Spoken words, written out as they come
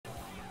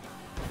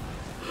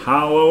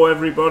Hello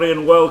everybody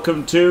and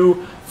welcome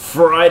to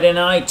Friday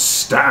Night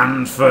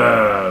Stand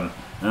Firm.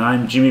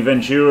 I'm Jimmy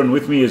Ventura and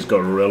with me is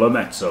Gorilla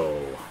Mezzo.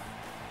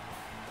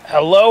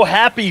 Hello,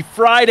 happy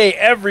Friday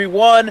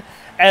everyone.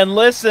 And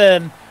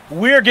listen,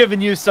 we're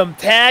giving you some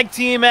tag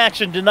team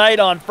action tonight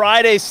on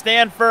Friday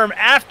Stand Firm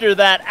after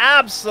that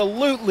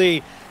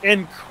absolutely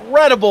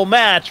incredible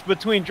match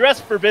between Dress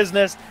for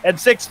Business and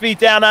 6 Feet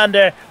Down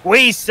Under.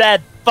 We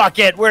said, fuck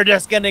it, we're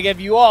just going to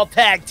give you all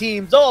tag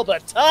teams all the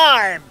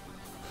time.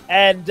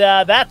 And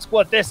that's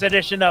what this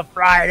edition of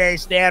Friday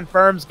Stand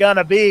Firm's going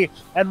to be.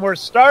 And we're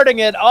starting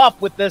it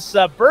off with this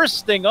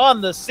bursting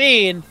on the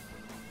scene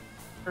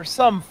for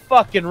some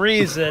fucking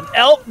reason.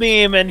 Elf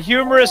Meme and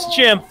Humorous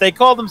Chimp, they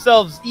call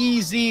themselves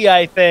EZ,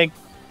 I think.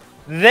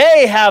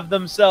 They have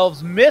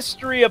themselves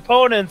mystery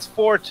opponents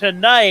for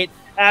tonight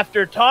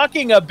after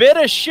talking a bit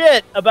of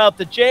shit about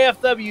the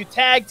JFW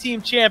Tag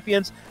Team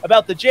Champions,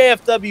 about the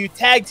JFW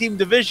Tag Team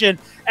Division,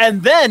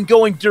 and then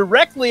going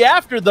directly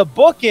after the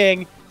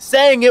booking,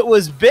 saying it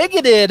was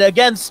bigoted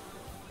against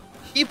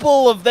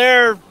people of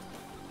their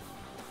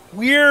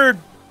weird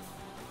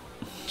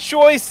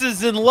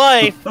choices in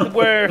life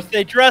where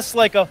they dress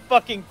like a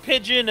fucking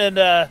pigeon and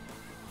a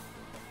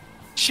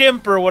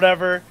chimp or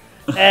whatever.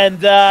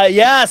 And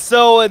yeah,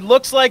 so it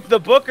looks like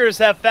the bookers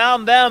have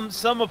found them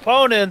some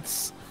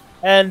opponents.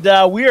 And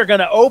we are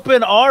going to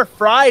open our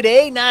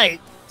Friday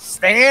night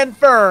Stand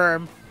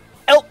Firm.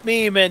 Elk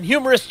Meme and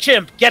Humorous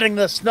Chimp getting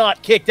the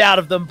snot kicked out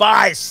of them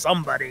by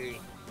somebody.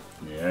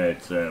 Yeah,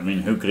 it's, I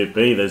mean, who could it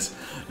be? There's,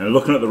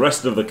 looking at the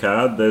rest of the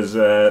card,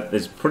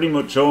 there's pretty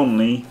much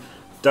only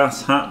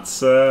Das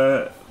Hats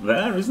there,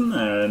 isn't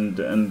there?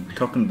 And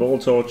Cock and Ball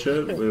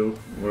Torture.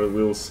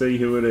 We'll see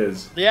who it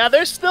is. Yeah,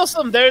 there's still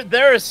some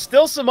there is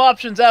still some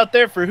options out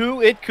there for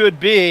who it could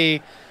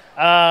be.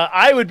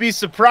 I would be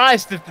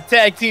surprised if the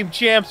tag team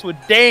champs would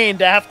deign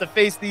to have to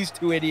face these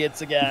two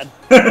idiots again.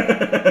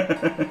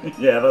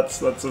 Yeah,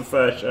 that's a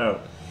fair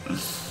shout.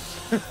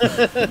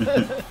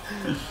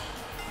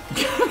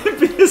 Can it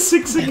be a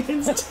 6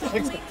 against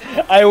 6?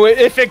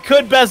 If it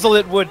could bezel,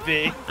 it would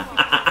be.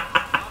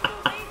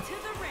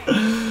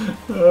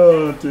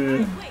 Oh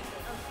dear.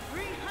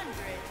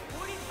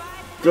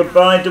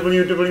 Goodbye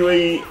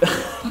WWE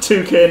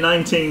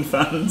 2k19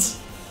 fans.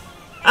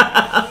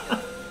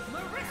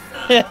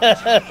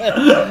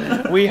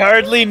 We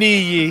hardly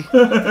need ye.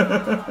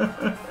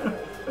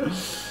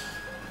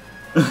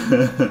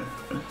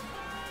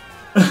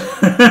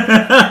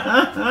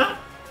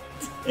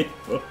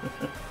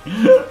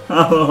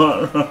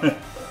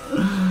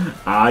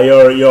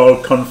 Right.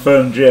 You're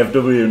confirmed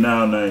JFW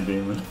now,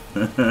 Demon.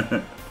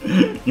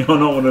 You're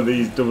not one of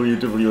these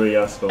WWE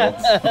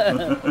assholes.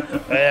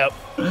 Yep.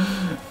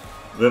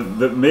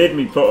 that made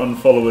me put on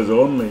followers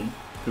only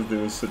because they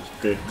were such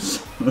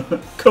dicks.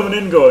 Coming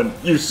in going,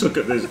 you suck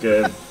at this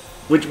game.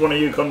 Which one are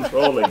you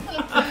controlling?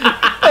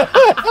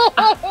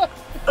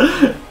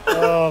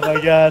 Oh my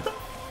god.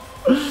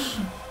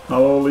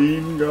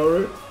 Halloween,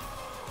 got it.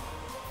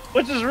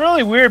 Which is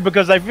really weird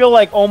because I feel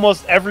like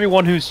almost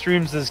everyone who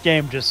streams this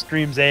game just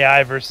streams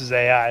AI versus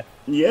AI.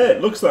 Yeah, it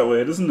looks that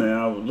way, doesn't it?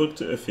 I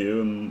looked at a few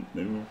and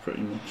they were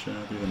pretty much the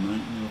other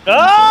night.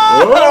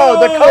 Oh!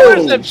 The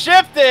colors have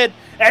shifted!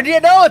 And you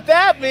know what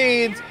that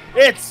means?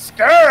 It's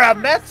Skura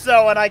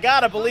Mezzo, and I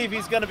gotta believe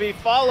he's gonna be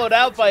followed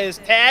out by his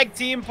tag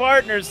team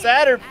partner,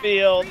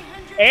 Satterfield,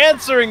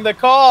 answering the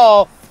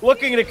call,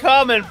 looking to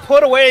come and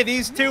put away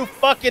these two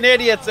fucking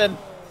idiots. And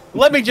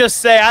let me just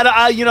say,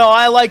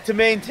 I like to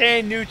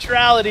maintain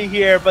neutrality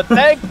here, but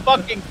thank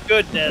fucking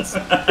goodness,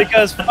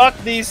 because fuck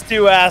these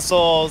two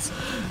assholes.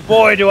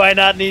 Boy, do I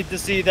not need to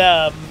see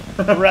them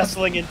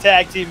wrestling in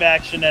tag team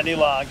action any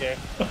longer.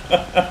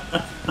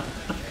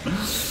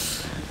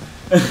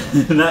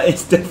 That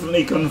is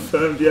definitely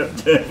confirmed, yep,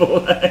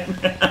 table line.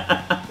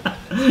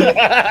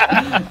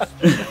 I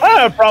don't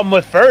have a problem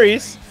with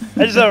furries.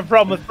 I just have a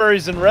problem with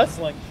furries in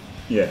wrestling.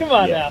 Yeah, come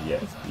on now.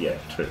 Yeah,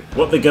 true.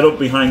 What they get up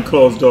behind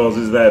closed doors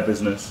is their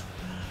business.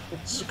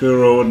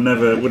 Skuro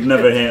would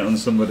never hate on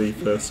somebody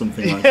for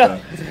something like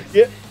that.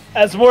 Yeah.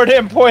 As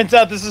Mordham points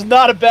out, this is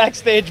not a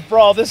backstage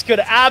brawl. This could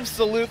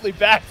absolutely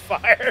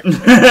backfire.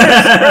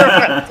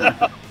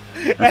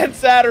 And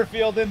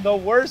Satterfield in the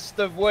worst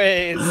of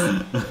ways.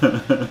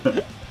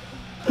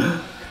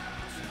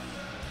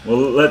 Well,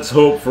 let's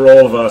hope for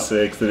all of our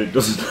sakes that it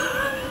doesn't.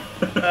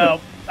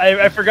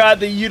 I forgot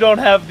that you don't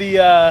have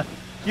the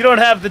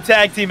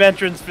tag team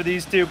entrance for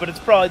these two, but it's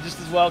probably just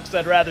as well because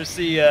I'd rather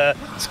see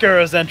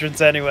Skura's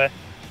entrance anyway.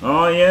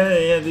 Oh yeah.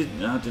 I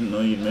didn't know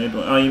you'd made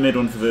one. Oh, you made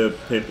one for the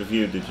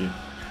pay-per-view, did you?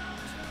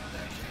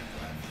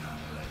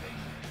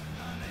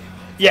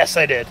 Yes,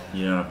 I did.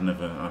 Yeah, I've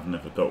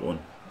never got one.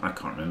 I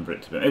can't remember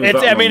it to be.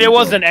 It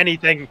wasn't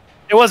anything.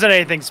 It wasn't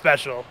anything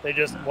special. They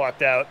just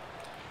walked out.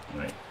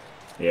 Right.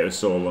 Yeah, it was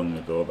so long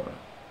ago that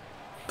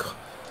I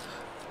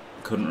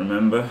couldn't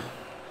remember.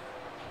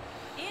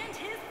 And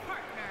his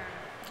partner.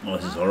 Oh,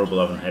 this is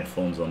horrible having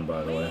headphones on,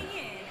 by the way.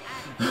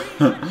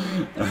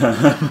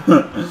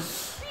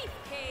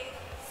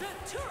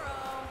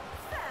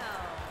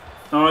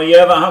 Oh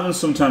yeah, that happens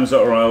sometimes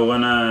at Royal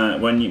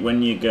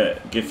when you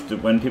get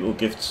gifted, when people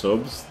gift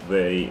subs,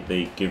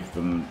 they give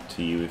them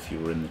to you if you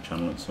were in the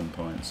channel at some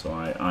point. So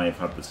I've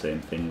had the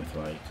same thing with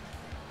like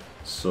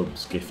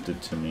subs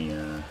gifted to me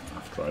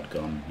after I'd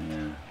gone.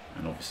 Yeah,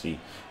 and obviously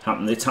it's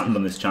happened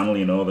on this channel,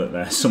 you know,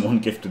 that someone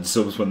gifted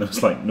subs when there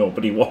was like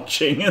nobody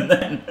watching, and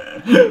then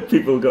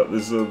people got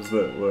the subs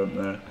that weren't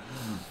there.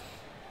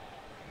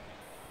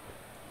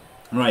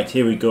 Right,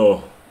 here we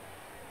go.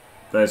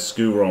 There's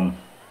Skurom.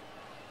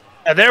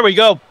 And there we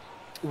go.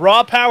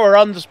 Raw power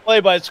on display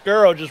by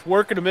Skuro, just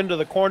working him into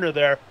the corner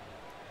there.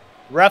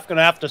 Ref going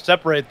to have to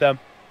separate them.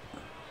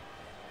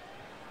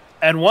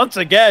 And once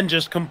again,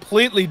 just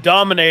completely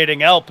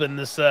dominating Elp in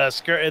this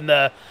in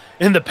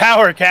the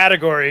power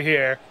category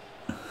here.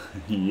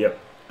 Yep.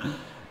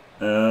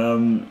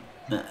 No,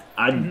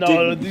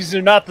 these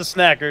are not the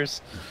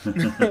snackers.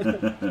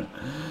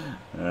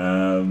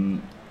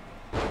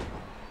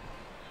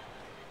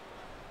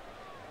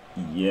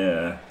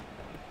 Yeah.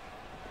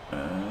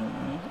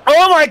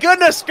 Oh my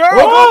goodness, Skuro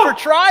going for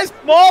tries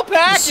small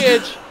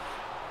package.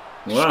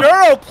 Wow.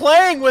 Skuro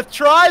playing with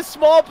tries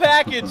small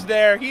package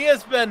there. He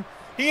has been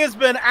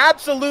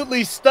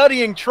absolutely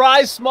studying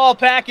tries small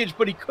package,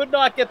 but he could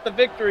not get the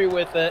victory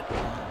with it.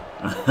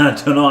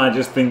 I don't know. I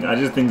just think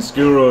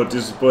Skuro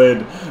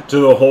displayed to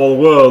the whole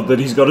world that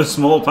he's got a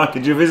small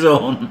package of his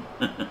own.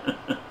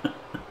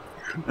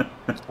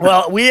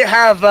 Well, we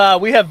have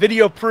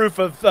video proof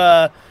of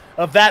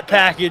that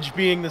package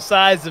being the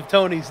size of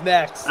Tony's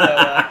neck. So,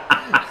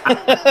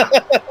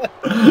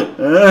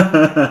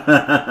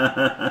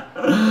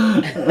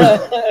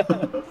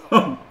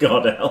 oh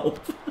God, help!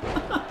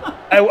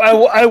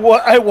 I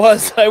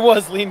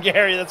was Lean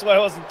Gary. That's why I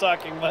wasn't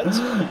talking much.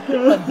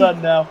 I'm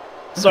done now.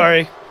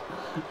 Sorry.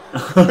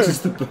 How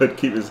does the bird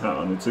keep his hat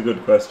on? It's a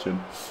good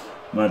question.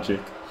 Magic.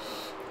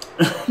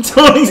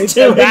 Tony's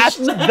 2-inch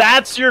neck.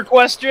 That's your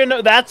question?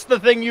 That's the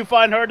thing you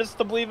find hardest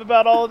to believe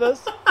about all of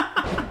this?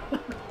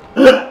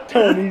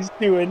 Tony's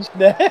 2-inch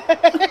neck.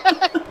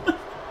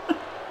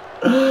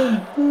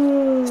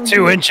 It's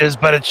 2 inches,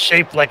 but it's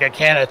shaped like a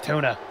can of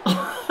tuna.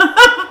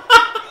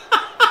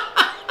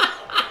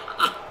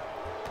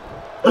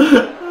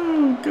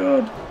 Oh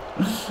God,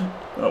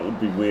 that would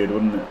be weird,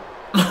 wouldn't it?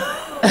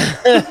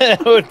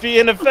 It would be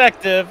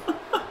ineffective.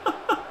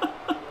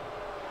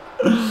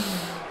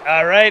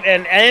 All right,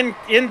 and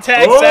in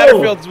tag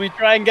Satterfield as we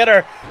try and get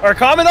our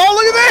comment. Oh,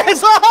 look at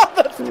this! Oh,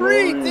 the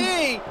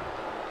 3D.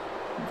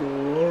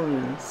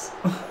 Glorious.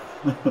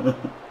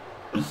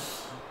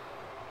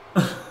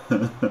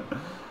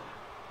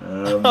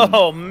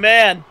 Oh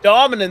man,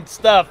 dominant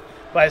stuff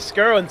by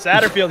Skuro and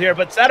Satterfield here,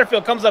 but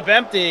Satterfield comes up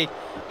empty,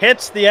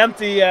 hits the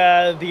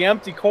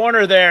empty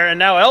corner there, and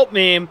now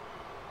Elpmeme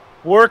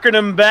working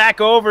him back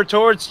over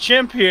towards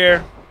Chimp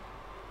here.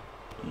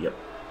 Yep.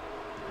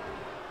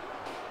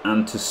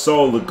 And to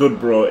Saul, the good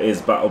bro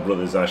is Battle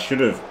Brothers. I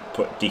should have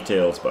put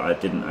details, but I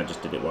didn't. I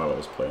just did it while I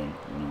was playing.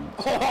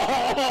 So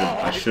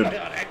I should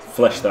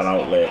flesh that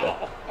out later.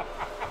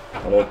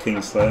 Hello,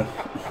 Kingslayer.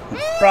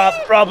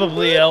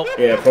 Probably Elp.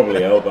 Yeah,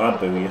 probably Elp. I'd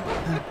boo you.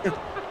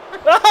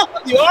 Oh,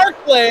 the arc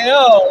play,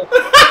 oh!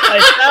 By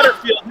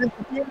Satterfield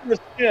into the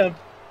Chimp.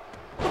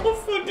 Oh,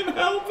 fucking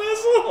hell,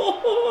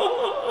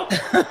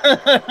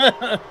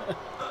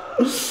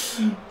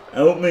 Missile!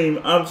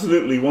 Elpmeme,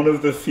 absolutely one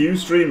of the few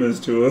streamers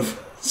to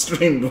have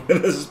streamed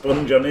with a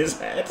sponge on his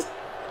head.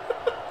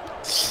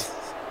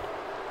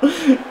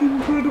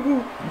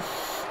 Incredible.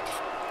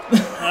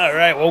 All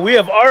right, well, we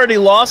have already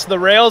lost the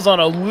rails on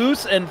a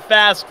loose and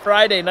fast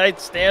Friday night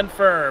stand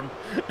firm.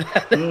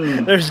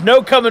 There's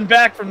no coming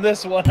back from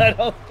this one, I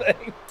don't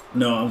think.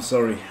 No, I'm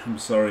sorry. I'm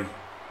sorry.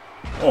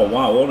 Oh,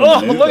 wow. What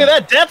a maneuver. Look at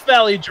that Death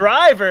Valley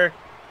driver.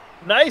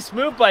 Nice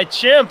move by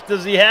Chimp.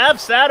 Does he have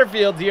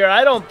Satterfield here?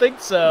 I don't think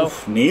so.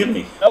 Oof,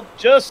 nearly. Nope,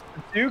 just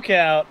the 2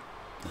 count.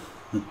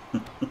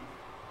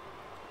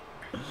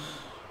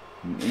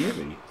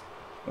 Nearly.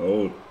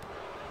 Oh.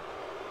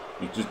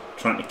 He's just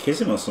trying to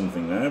kiss him or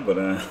something there, but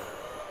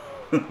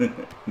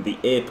the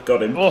ape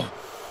got him. Oh.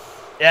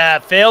 Yeah,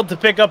 failed to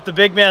pick up the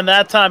big man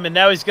that time, and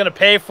now he's going to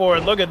pay for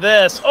it. Look at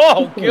this.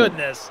 Oh,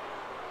 goodness.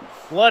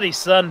 Bloody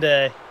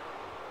Sunday.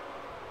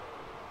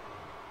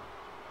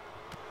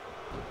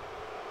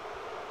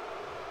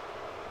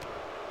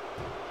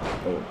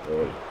 Oh,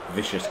 boy.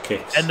 Vicious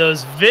kicks. And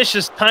those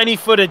vicious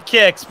tiny-footed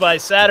kicks by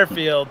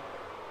Satterfield.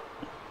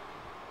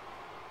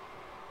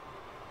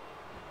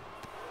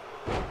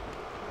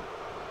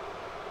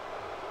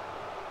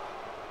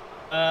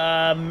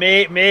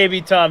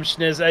 Maybe Tom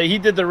Schniz. He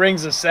did the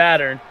Rings of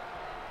Saturn.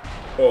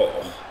 Oh.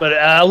 But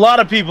a lot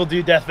of people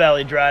do Death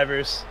Valley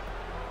drivers.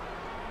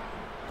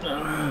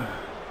 Nice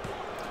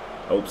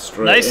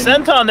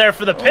senton there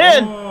for the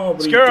pin. Oh,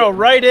 Skuro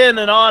right in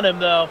and on him,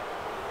 though.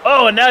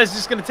 Oh, and now he's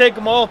just going to take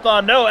them both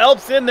on. No,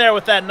 Elp's in there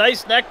with that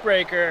nice neck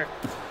breaker.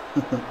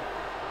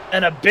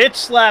 And a bitch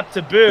slap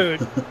to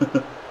boot.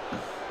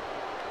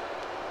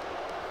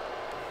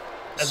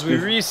 As we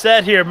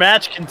reset here,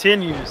 match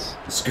continues.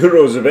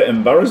 Skuro's a bit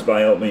embarrassed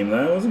by Elpmeme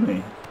there, wasn't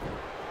he?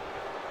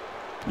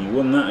 He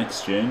won that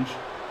exchange.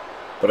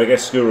 But I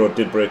guess Skuro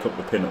did break up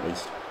the pin at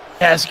least.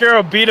 Yeah,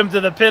 Skuro beat him to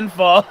the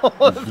pinfall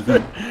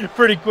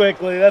pretty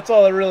quickly. That's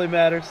all that really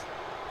matters.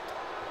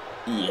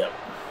 Yep.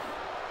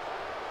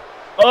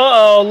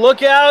 Uh-oh,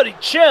 look out.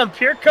 Chimp,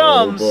 here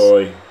comes.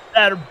 Oh, boy.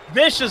 That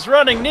vicious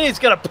running knee is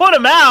going to put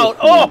him out.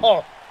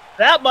 Oh,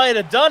 that might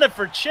have done it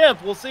for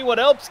Chimp. We'll see what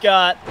Elp's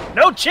got.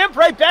 No, Chimp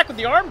right back with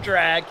the arm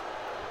drag.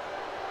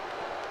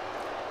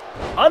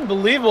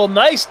 Unbelievable.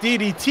 Nice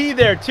DDT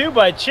there, too,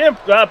 by Chimp.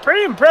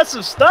 Pretty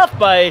impressive stuff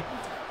by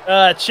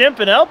Chimp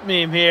and Elp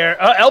meme here.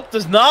 Elp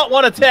does not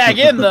want to tag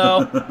in,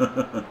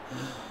 though.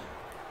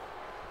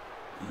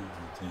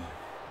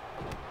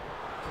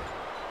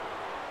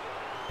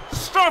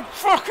 Stop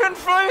fucking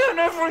fighting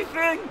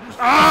everything!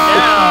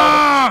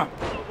 Ah!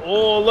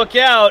 Oh, look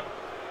out.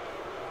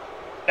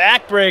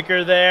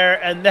 Backbreaker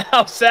there, and now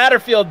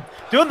Satterfield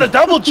doing the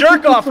double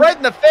jerk-off right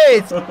in the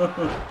face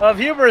of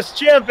Humorous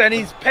Chimp, and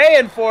he's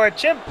paying for it.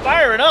 Chimp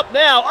firing up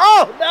now.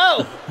 Oh,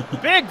 no!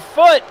 Big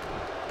foot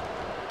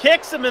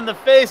kicks him in the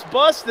face,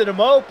 busted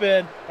him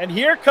open, and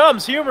here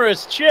comes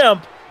Humorous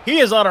Chimp. He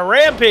is on a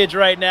rampage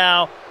right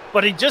now,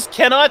 but he just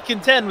cannot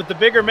contend with the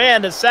bigger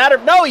man. As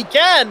No, he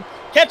can!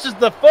 Catches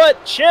the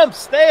foot. Chimp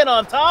staying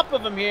on top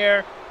of him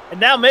here. And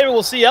now maybe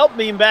we'll see Elp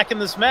Meme back in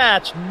this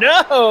match.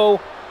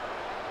 No!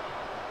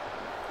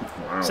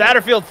 Wow.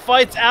 Satterfield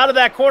fights out of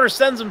that corner,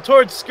 sends him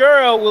towards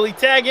Skuro. Will he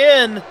tag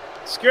in?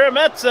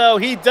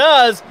 Skurametso, he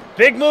does.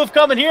 Big move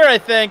coming here, I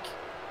think.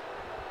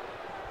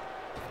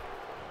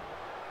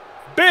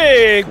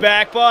 Big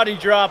back body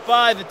drop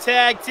by the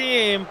tag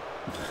team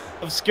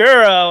of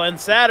Skuro and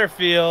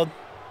Satterfield.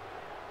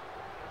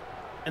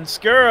 And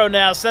Skuro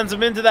now sends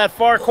him into that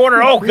far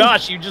corner. Oh,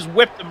 gosh, you just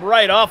whipped him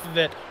right off of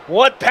it.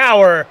 What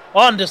power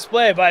on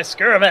display by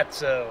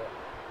Skurametso.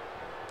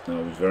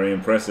 That was very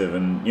impressive.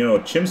 And, you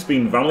know, Chimp's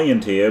been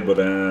valiant here, but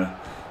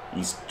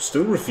he's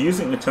still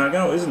refusing to tag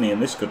out, isn't he?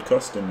 And this could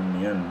cost him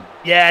in the end.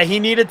 Yeah, he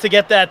needed to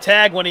get that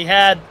tag when he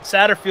had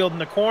Satterfield in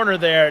the corner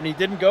there, and he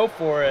didn't go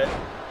for it.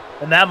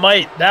 And that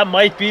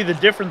might be the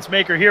difference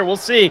maker here. We'll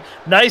see.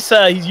 Nice.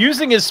 He's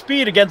using his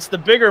speed against the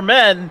bigger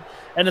men,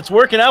 and it's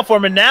working out for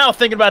him. And now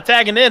thinking about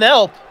tagging in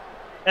Elp.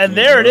 And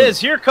there it is.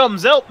 Here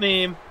comes Elp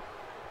Meme.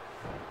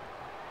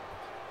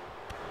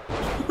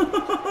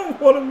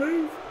 What a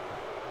move.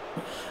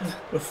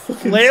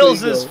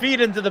 Flails his feet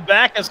into the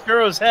back of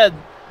Skuro's head.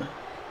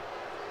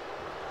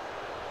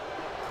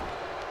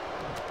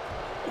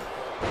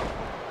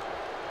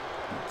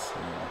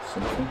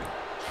 Something.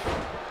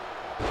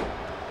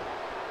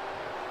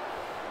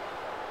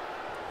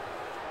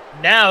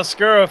 Now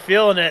Skuro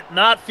feeling it,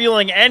 not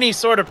feeling any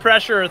sort of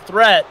pressure or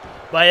threat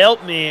by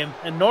Elp Meme,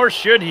 and nor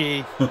should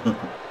he.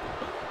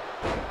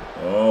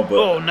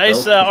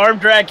 Nice arm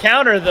drag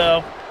counter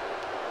though.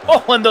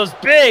 Oh, and those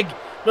big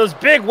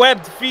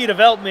webbed feet of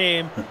Elp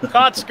Meme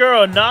caught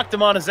Skuro and knocked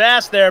him on his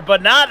ass there,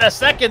 but not a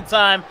second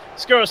time.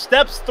 Skuro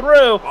steps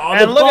through,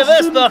 and look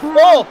at this,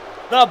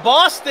 the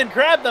Boston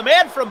Crab, the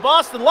man from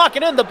Boston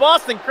locking in the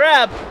Boston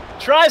Crab,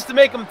 tries to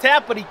make him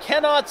tap, but he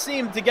cannot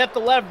seem to get the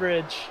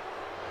leverage.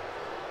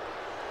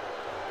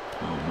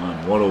 Oh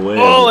man, what a way.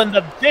 Oh, and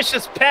the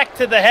vicious peck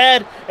to the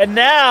head, and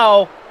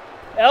now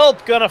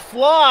Elp gonna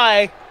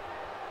fly.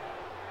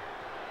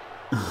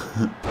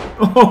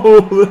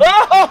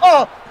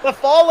 Oh, the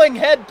falling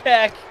head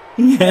peck.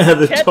 Yeah,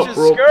 the catches top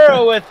rope.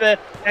 Skuro with it,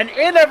 and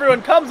in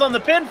everyone comes on the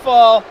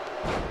pinfall.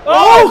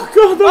 Oh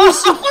god, that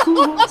was so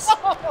close.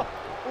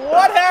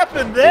 What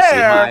happened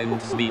there?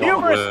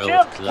 Humorous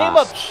Chimp came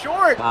up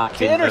short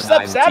to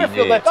intercept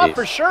Satterfield. I thought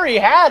for sure he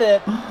had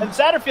it, and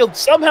Satterfield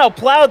somehow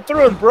plowed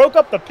through and broke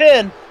up the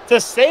pin to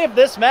save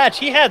this match.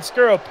 He had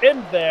Skuro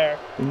pinned there.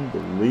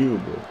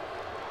 Unbelievable.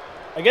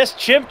 I guess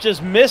Chimp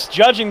just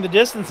misjudging the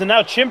distance, and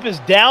now Chimp is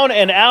down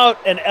and out,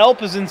 and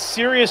Elp is in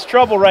serious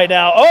trouble right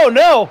now. Oh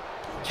no!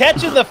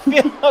 Catching the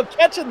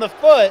catching the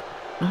foot.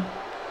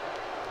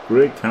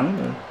 Great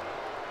counter.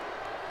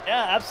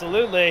 Yeah,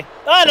 absolutely.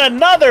 And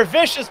another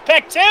vicious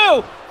peck, too!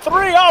 3,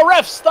 oh,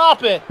 ref,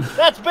 stop it!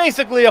 That's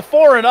basically a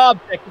foreign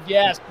object, if you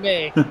ask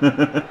me.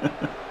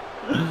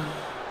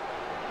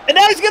 And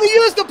now he's going to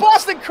use the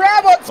Boston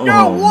Crab on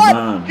Skuro. Oh, what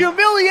man.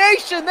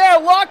 humiliation there,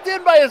 locked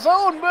in by his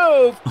own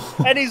move.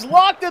 And he's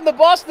locked in the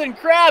Boston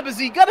Crab. Is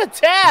he going to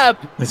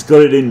tap? He's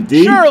got it in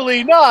deep.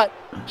 Surely not.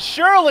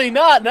 Surely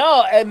not,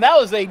 no. And that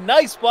was a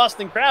nice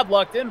Boston Crab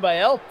locked in by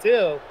Elp,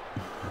 too.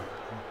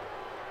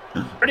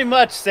 Pretty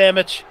much,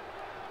 Sandwich.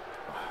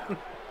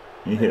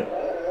 Yeah.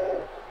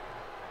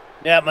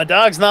 Yeah, my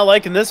dog's not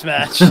liking this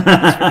match.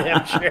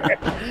 That's for damn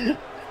sure.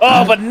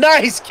 Oh, but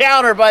nice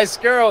counter by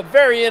Skuro.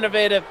 Very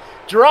innovative.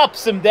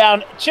 Drops him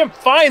down. Chimp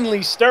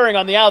finally stirring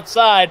on the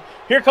outside.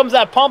 Here comes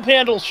that pump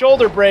handle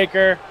shoulder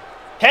breaker.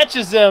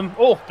 Catches him.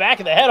 Oh, back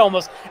of the head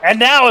almost. And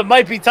now it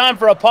might be time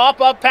for a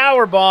pop-up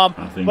power bomb.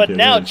 But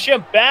now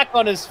Chimp back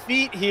on his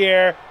feet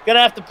here.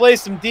 Gonna have to play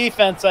some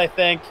defense, I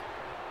think.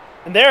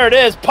 And there it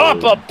is.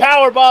 Pop-up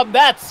power bomb.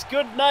 That's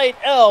good night,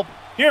 Elp.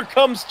 Here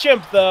comes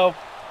Chimp, though.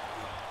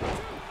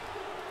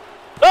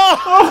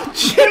 Oh,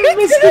 Chimp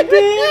missed the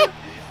beam.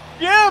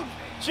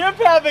 Chimp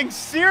having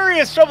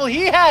serious trouble.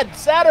 He had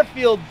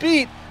Satterfield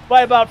beat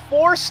by about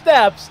 4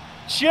 steps.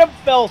 Chimp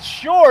fell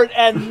short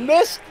and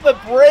missed the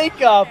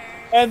breakup.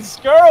 And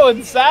Skuro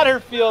and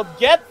Satterfield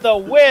get the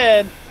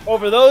win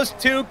over those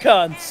two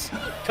cunts.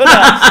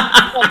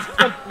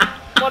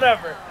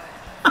 Whatever.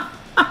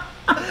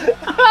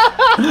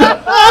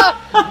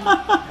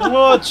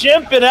 Well,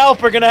 Chimp and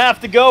Elp are going to have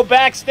to go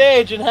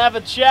backstage and have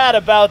a chat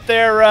about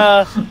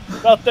their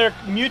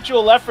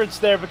mutual efforts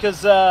there,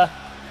 because Elp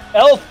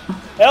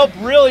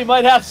really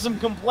might have some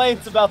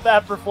complaints about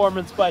that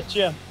performance by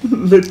Chimp.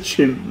 The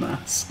Chimp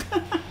mask.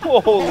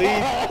 Holy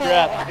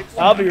crap.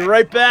 I'll be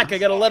right back. I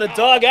got to let a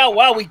dog out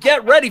while we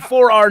get ready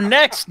for our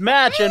next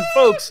match. And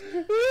folks,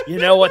 you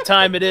know what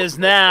time it is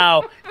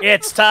now.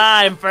 It's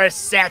time for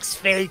 6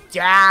 Feet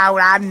Down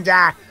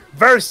Under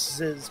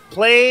versus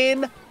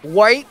Plain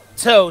White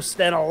Toast.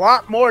 And a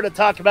lot more to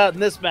talk about in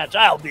this match.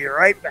 I'll be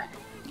right back.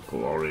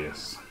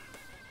 Glorious.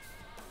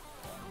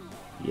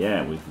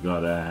 Yeah, we've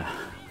got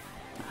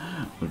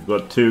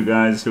 2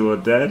 guys who are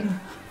dead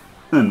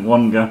and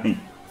 1 guy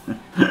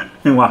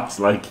who acts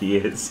like he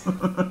is.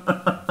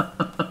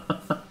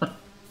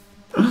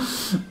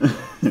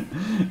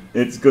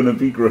 It's gonna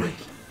be great.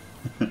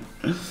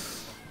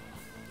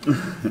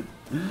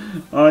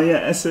 Oh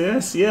yeah,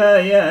 SAS.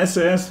 Yeah,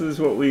 SAS is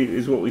what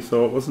we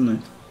thought,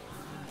 wasn't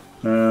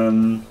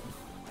it?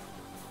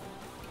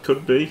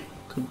 Could be.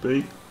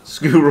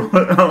 Skuro.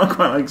 I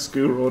quite like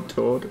Skuro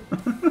Toad.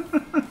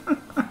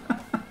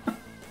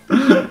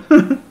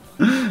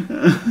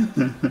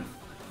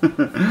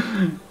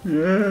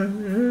 Yeah,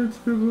 it's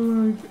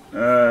good.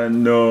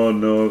 No,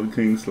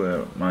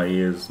 Kingslayer. My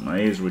ears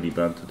really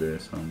bad today,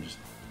 so I'm just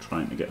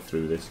trying to get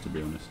through this, to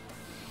be honest.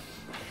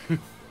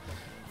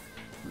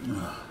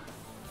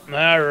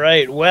 All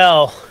right,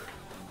 well,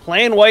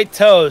 Plain White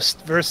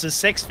Toast versus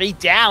 6 Feet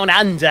Down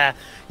Under.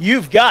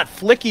 You've got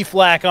Flicky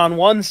Flack on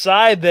one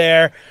side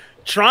there,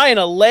 trying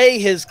to lay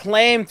his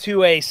claim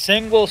to a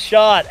single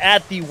shot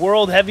at the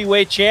World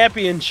Heavyweight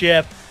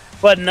Championship.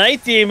 But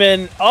Night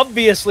Demon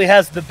obviously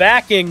has the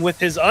backing with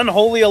his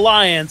unholy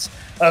alliance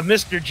of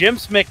Mr.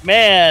 Jimps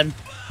McMahon.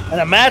 And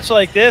a match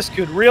like this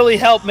could really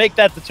help make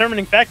that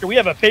determining factor. We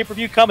have a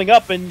pay-per-view coming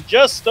up in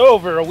just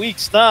over a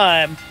week's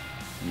time.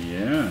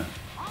 Yeah.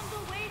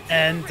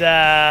 And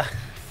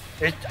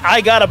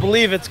I gotta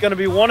believe it's going to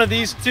be one of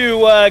these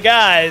 2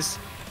 guys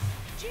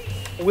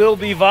will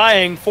be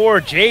vying for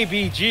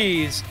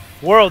JBG's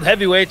World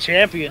Heavyweight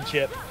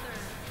Championship.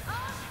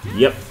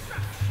 Yep.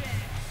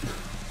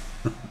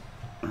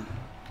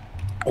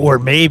 Or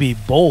maybe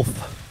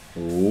both.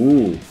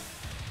 Ooh.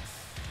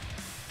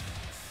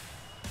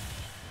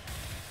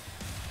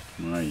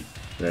 Right,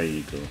 there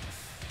you go.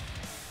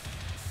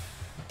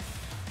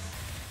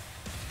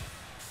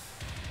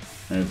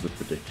 There's the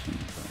predictions.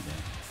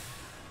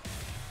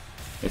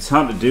 It's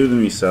hard to do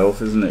them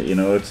yourself, isn't it? You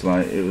know, it's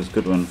like, it was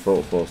good when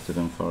Photo Force did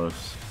them for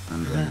us,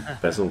 and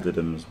Bezel did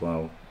them as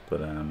well.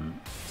 But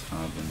it's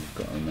hard when you've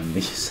got to remember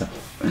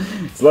yourself.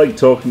 It's like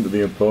talking to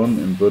the opponent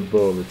in Blood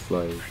Bowl. It's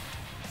like,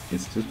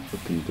 it's just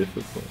fucking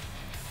difficult.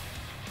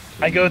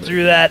 I go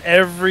through that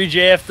every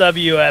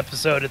JFW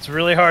episode. It's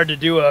really hard to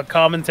do a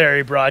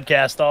commentary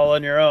broadcast all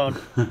on your own.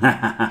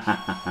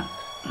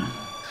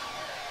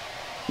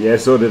 Yeah,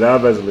 so did our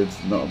Bezel.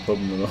 It's not a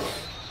problem at all.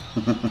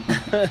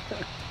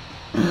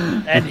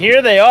 And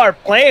here they are,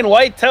 Plain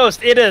White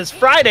Toast. It is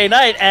Friday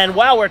night, and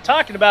while we're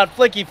talking about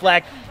Flicky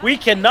Flack, we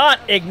cannot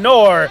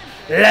ignore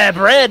Le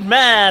Bread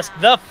Mask,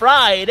 the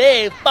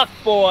Friday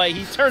fuckboy.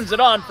 He turns it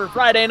on for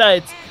Friday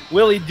nights.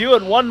 Will he do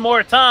it one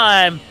more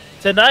time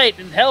tonight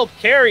and help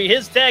carry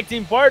his tag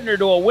team partner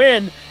to a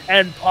win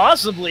and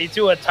possibly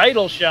to a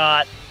title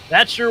shot?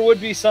 That sure would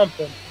be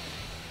something.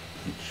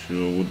 It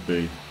sure would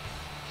be.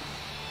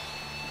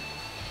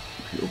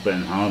 People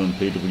betting hard on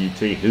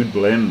PWT. Who'd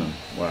blame them?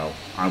 Well,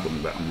 I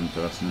wouldn't bet on them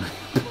personally.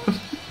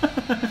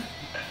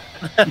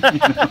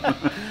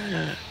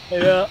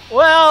 Yeah.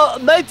 Well,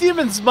 Night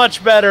Demon's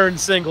much better in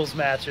singles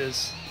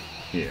matches.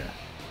 Yeah.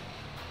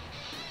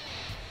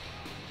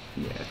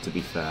 Yeah, to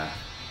be fair.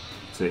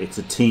 It's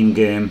a team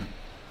game.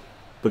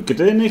 But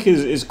Gdanik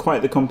is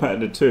quite the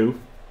competitor too.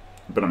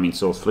 But I mean,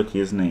 so's Flicky,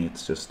 isn't he?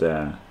 It's just,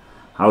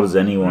 how does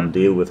anyone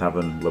deal with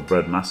having Le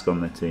Bread Mask on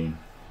their team?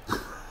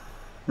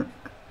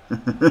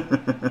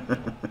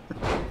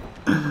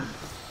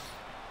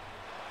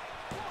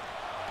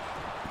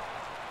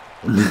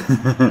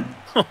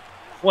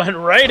 Went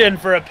right in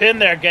for a pin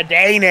there,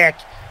 Gdanik.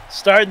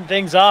 Starting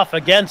things off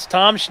against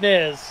Tom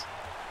Schniz.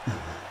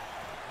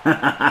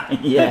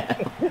 Yeah.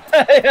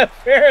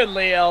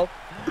 Apparently, Elf.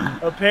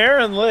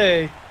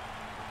 Apparently.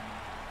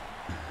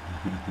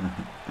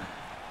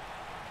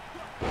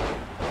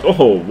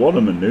 Oh, what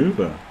a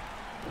maneuver.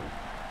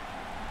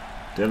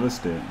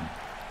 Devastating.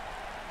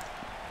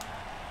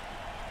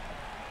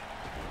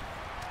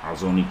 I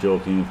was only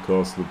joking, of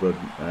course, the bread,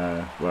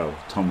 well,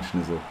 Tom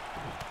Schnizzle.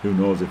 Who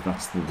knows if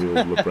that's the real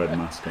Le Bread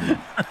Mask or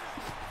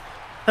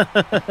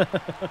not.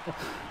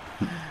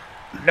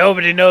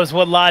 Nobody knows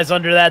what lies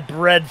under that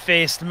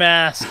bread-faced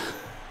mask.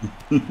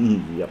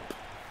 Yep.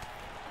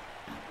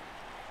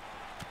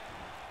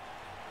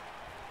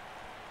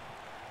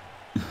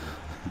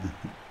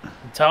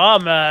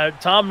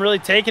 Tom really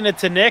taking it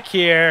to Nick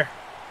here.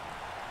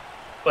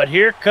 But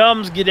here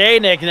comes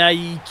Gdanik. Now,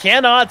 you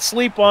cannot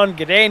sleep on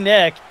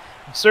Gdanik.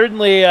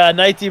 Certainly,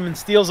 Night Demon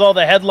steals all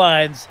the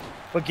headlines.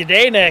 But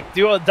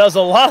Gdanik does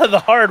a lot of the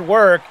hard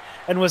work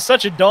and was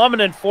such a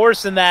dominant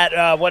force in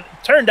that what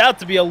turned out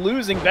to be a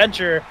losing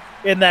venture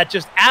in that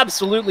just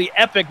absolutely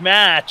epic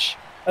match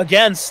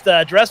against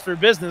Dress for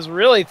Business.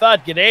 Really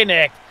thought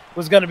Gdanik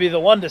was going to be the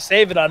one to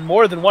save it on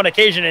more than one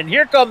occasion. And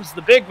here comes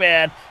the big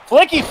man,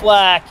 Flicky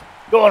Flack,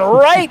 going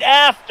right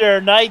after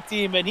Night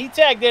Demon. He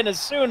tagged in as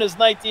soon as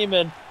Night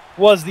Demon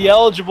was the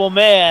eligible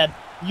man.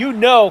 You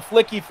know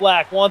Flicky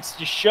Flack wants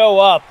to show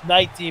up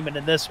Night Demon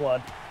in this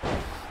one.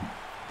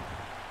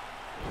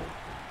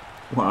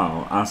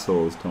 Wow,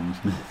 assholes, Tom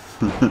Smith.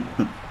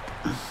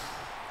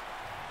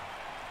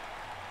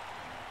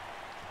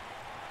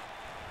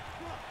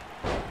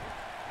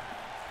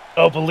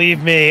 Oh,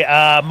 believe me,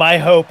 my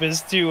hope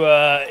is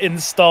to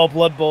install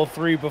Blood Bowl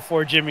 3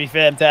 before Jimmy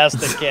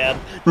Fantastic can.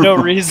 No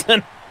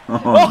reason.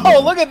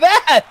 Oh, look at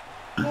that!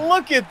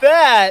 Look at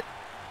that!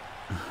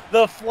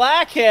 The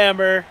Flack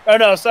Hammer. Oh,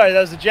 no, sorry, that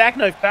was a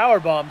Jackknife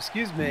Powerbomb,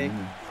 excuse me.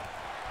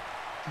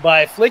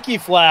 By Flicky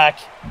Flack.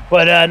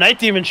 But Night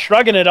Demon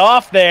shrugging it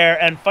off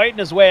there and fighting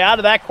his way out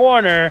of that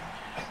corner.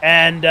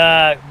 And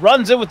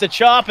runs it with the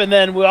chop, and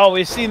then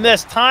we've seen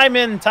this time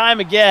and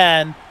time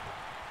again.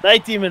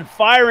 Night Demon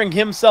firing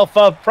himself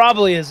up,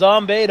 probably a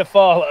zombie to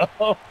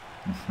follow.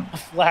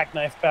 Flack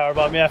Knife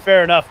Powerbomb, yeah,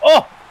 fair enough.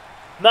 Oh,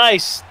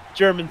 nice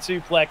German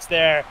suplex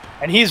there.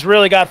 And he's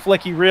really got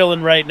Flicky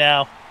reeling right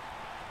now.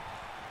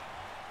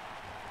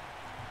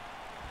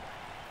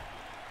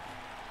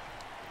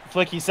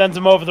 Flicky sends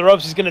him over the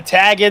ropes. He's going to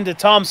tag into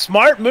Tom.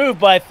 Smart move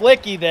by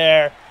Flicky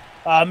there.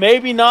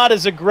 Maybe not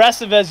as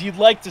aggressive as you'd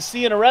like to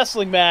see in a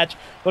wrestling match,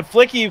 but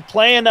Flicky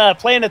playing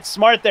it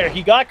smart there.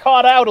 He got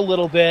caught out a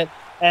little bit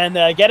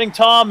and getting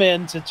Tom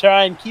in to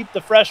try and keep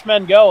the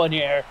freshmen going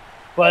here,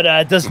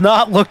 but does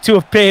not look to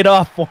have paid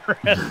off for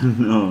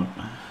him.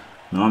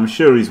 No, I'm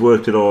sure he's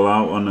worked it all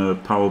out on a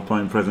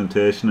PowerPoint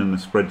presentation and a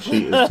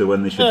spreadsheet as to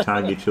when they should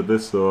tag each other,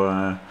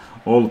 so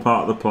all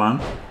part of the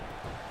plan.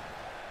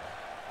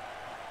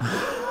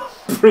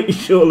 Pretty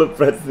sure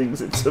LeBret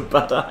thinks it's a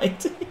bad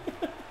idea.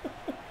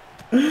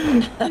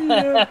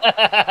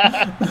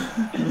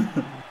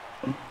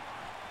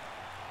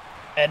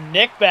 And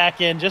Nick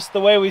back in just the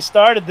way we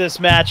started this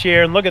match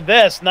here. And look at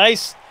this.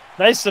 Nice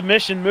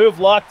submission move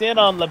locked in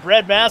on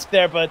LeBret Mask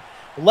there, but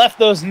left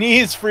those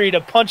knees free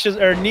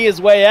to knee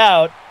his way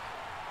out.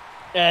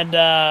 And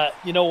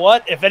you know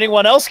what? If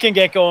anyone else can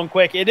get going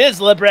quick, it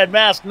is LeBret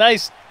Mask.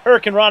 Nice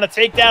Hurricane Rana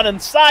takedown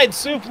and side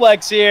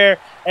suplex here.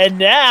 And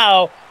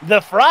now the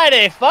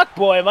Friday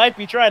fuckboy might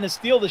be trying to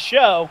steal the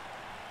show.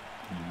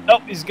 Oh,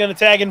 he's going to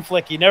tag in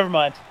Flicky. Never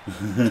mind.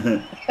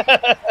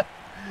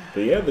 But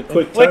yeah, the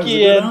quick tags are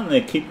good, aren't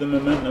they? Keep the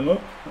momentum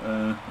up.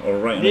 Or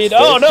right in the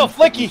oh, no,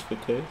 Flicky.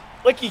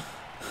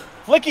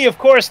 Flicky, of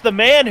course, the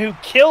man who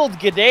killed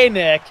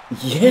Gdanik.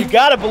 Yeah. You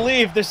got to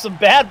believe there's some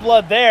bad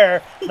blood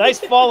there. Nice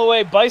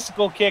fall-away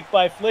bicycle kick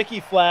by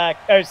Flicky Flack.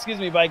 Or, excuse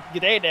me, by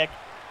Gdanik.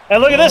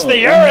 And look at this, the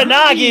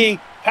Uranagi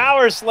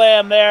power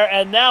slam there.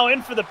 And now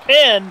in for the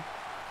pin.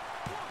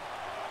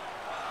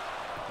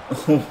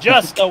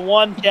 Just a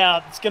one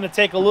count. It's going to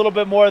take a little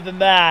bit more than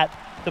that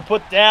to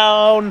put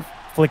down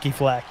Flicky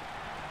Flack.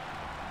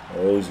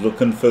 Oh, he's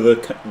looking for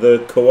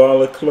the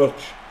koala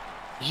clutch.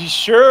 He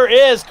sure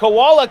is.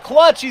 Koala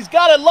clutch. He's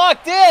got it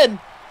locked in.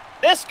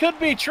 This could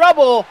be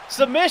trouble.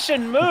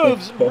 Submission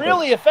moves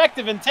really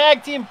effective in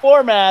tag team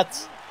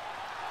formats.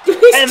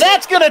 And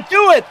that's going to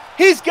do it.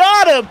 He's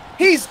got him.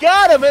 He's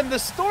got him. And the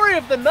story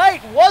of the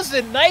night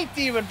wasn't Night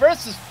Demon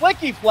versus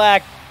Flicky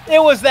Flack.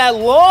 It was that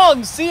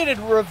long-seated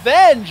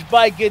revenge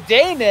by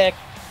Gdanik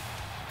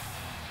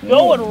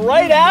going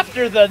right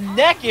after the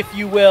neck, if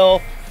you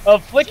will,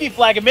 of Flicky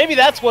Flack. And maybe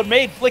that's what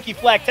made Flicky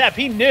Flack tap.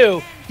 He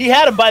knew he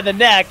had him by the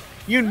neck.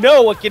 You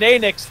know what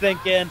Gdanik's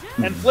thinking.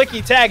 And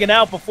Flicky tagging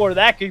out before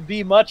that could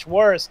be much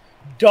worse.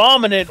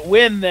 Dominant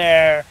win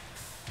there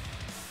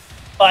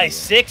by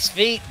 6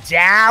 feet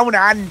down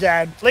under.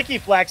 And Flicky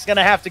Flack's going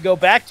to have to go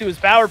back to his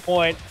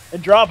PowerPoint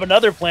and drop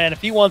another plan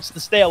if he wants to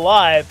stay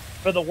alive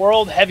for the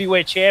World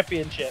Heavyweight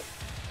Championship.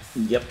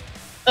 Yep.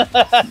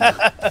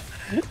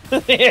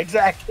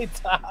 Exactly,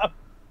 Tom.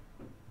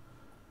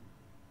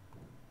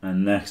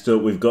 And next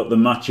up, we've got the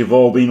match you've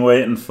all been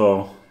waiting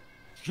for.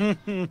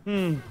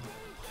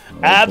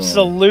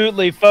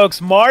 Absolutely,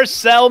 folks.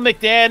 Marcel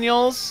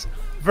McDaniels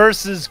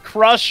versus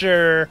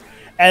Crusher.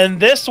 And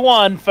this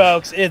one,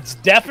 folks, it's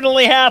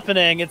definitely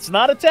happening. It's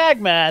not a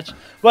tag match,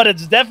 but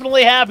it's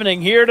definitely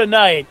happening here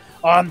tonight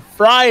on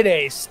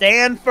Friday.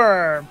 Stand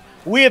firm.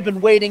 We have been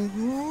waiting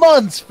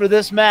months for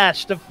this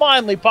match to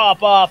finally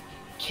pop off.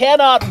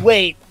 Cannot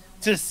wait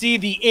to see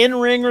the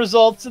in-ring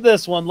results of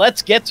this one.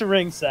 Let's get to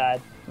ringside.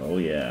 Oh,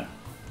 yeah.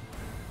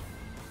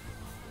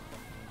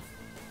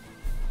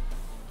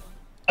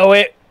 Oh,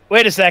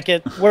 wait a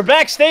second. We're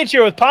backstage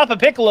here with Papa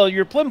Piccolo,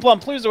 your Plim Plum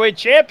Cruiserweight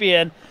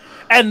champion.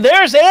 And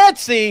there's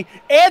Antsy.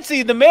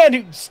 Antsy, the man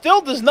who still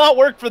does not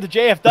work for the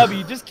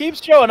JFW, just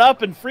keeps showing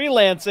up and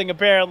freelancing,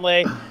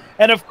 apparently.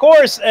 And, of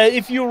course,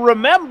 if you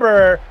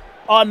remember,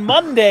 on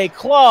Monday,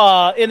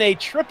 Claw, in a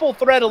triple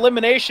threat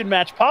elimination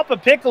match, Papa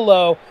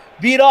Piccolo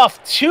beat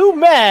off 2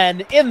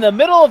 men in the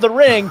middle of the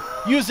ring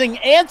using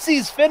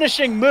Antsy's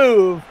finishing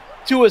move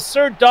to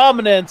assert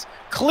dominance,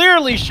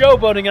 clearly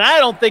showboating, and I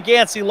don't think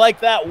Antsy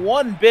liked that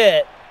one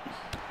bit.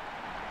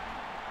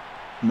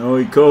 No,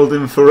 he called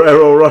him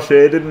Ferrero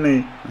Rocher, didn't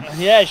he?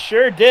 Yeah,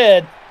 sure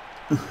did.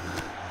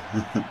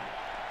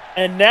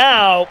 And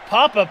now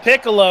Papa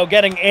Piccolo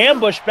getting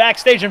ambushed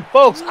backstage. And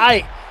folks,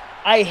 I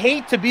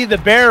hate to be the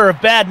bearer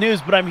of bad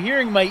news, but I'm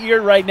hearing my ear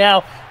right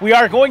now. We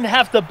are going to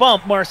have to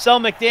bump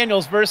Marcel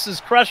McDaniels versus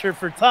Crusher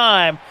for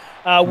time.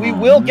 We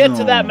will get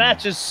to that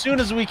match as soon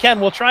as we can.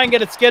 We'll try and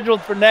get it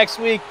scheduled for next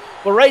week.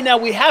 But right now,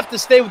 we have to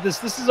stay with this.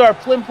 This is our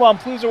Plim Plom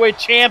Cruiserweight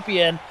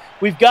champion.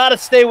 We've got to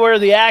stay where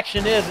the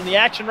action is. And the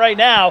action right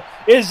now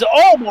is,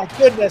 oh my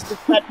goodness,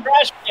 it's that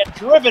trash can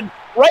driven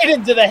right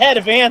into the head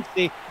of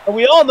Antsy. And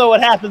we all know what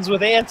happens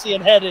with Antsy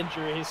and head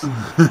injuries.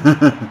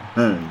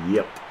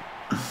 Yep.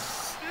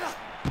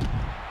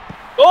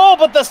 Oh,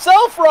 but the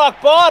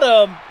self-rock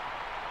bottom.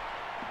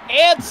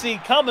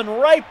 Antsy coming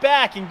right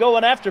back and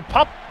going after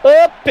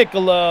Papa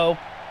Piccolo.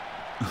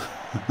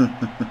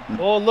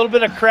 Oh, a little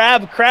bit of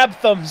crab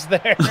thumbs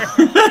there.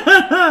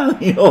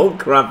 The old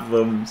crab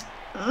thumbs.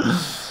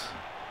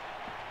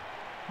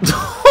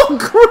 Oh,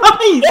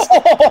 Christ!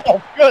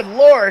 Oh, good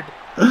Lord.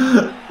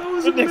 That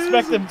was Didn't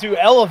expect him to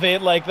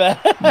elevate like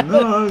that. No,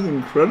 that was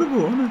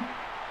incredible, wasn't it?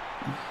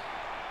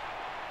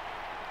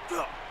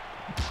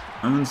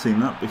 I haven't seen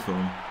that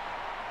before.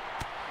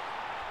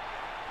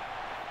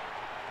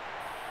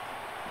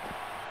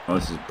 Oh,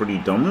 this is pretty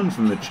dominant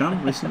from the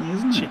champ recently,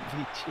 isn't it?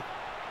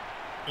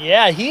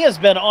 Yeah, he has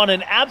been on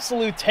an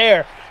absolute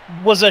tear.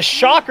 Was a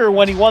shocker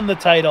when he won the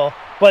title,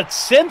 but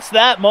since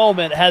that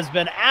moment has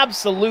been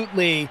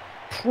absolutely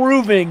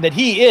proving that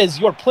he is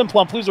your Plim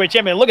Plom Cruiserweight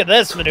champion. Look at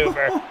this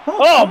maneuver.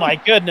 Oh, my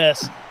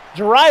goodness.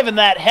 Driving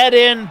that head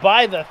in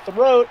by the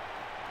throat.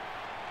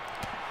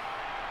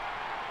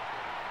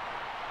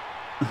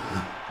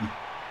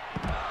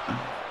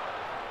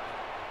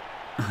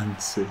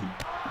 Antsy.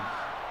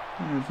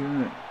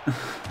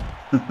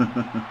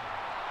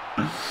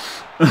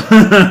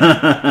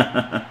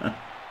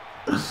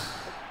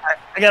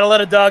 I gotta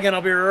let a dog in.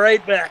 I'll be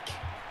right back.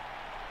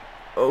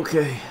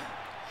 Okay.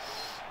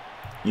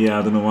 Yeah,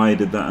 I don't know why he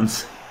did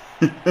that.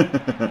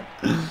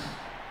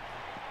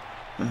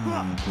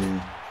 Oh,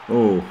 dear.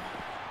 Oh.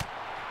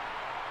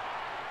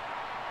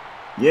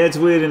 Yeah, it's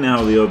weird in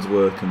how the odds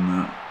work and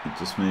that. It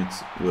just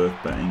makes it worth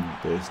betting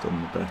based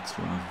on the bets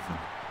rather than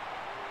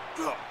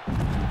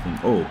anything.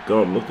 Oh,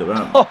 God, look at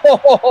that.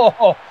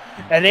 Oh,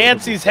 and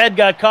Antsy's head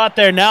got caught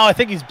there. Now I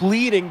think he's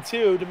bleeding,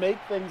 too, to make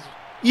things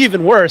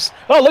even worse.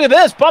 Oh, look at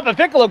this. Papa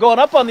Piccolo going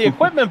up on the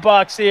equipment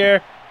box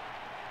here.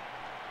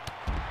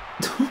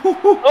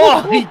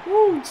 Oh,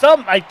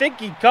 I think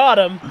he caught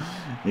him.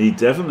 He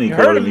definitely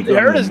caught him. He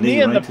hurt his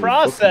knee in the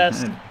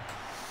process.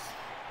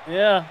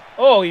 Yeah.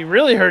 Oh, he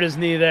really hurt his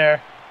knee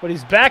there. But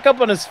he's back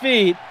up on his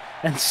feet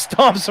and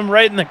stomps him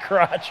right in the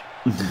crotch.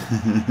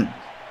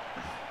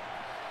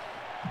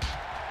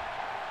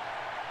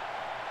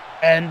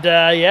 And,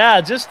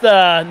 yeah, just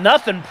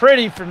nothing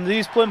pretty from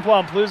these Plim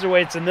Plom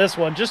Cruiserweights in this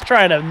one. Just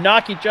trying to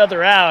knock each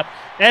other out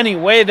any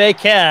way they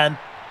can.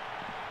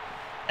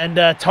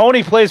 And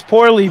Tony Plays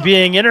Poorly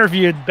being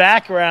interviewed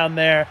background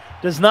there.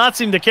 Does not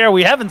seem to care.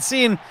 We haven't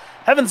seen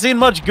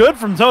much good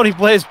from Tony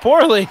Plays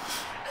Poorly.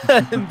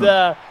 And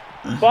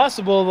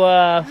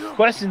possible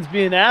questions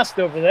being asked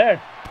over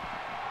there.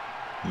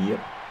 Yep.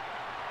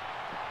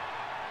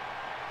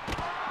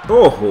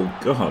 Oh,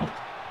 God.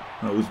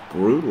 That was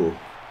brutal.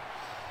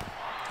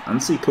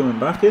 Antsy coming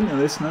back into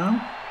this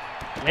now?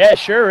 Yeah,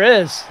 sure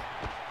is.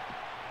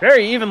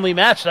 Very evenly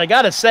matched, I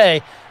gotta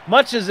say.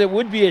 Much as it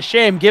would be a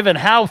shame given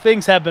how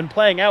things have been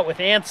playing out with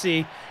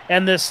Antsy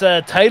and this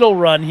title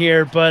run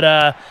here,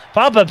 but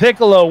Papa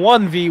Piccolo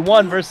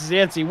 1v1 versus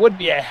Antsy would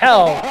be a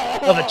hell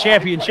of a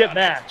championship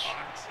match.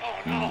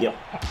 Yep.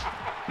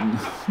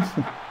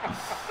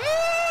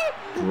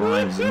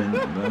 Drives him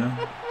into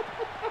there.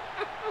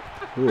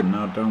 Oh,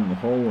 now down the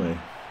hallway.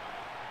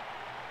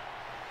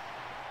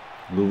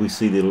 Will we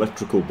see the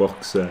electrical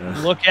box?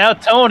 Look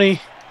out, Tony.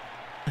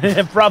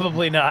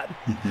 Probably not.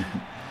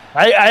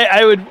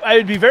 I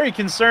would be very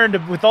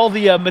concerned with all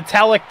the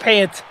metallic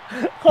paint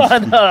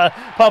on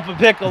Papa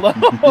Piccolo.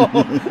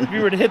 If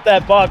you were to hit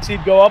that box,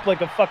 he'd go up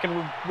like a fucking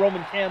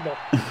Roman candle.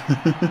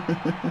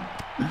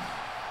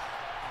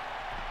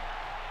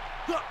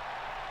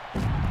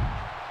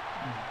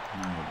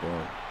 Oh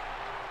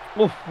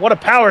boy! Oof, what a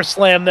power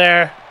slam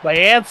there by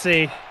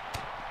Antsy.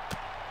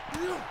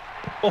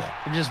 Oh,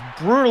 just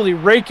brutally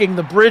raking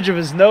the bridge of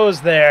his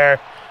nose there.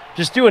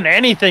 Just doing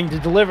anything to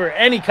deliver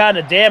any kind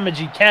of damage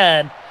he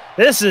can.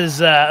 This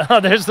is,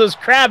 oh, there's those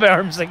crab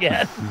arms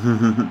again.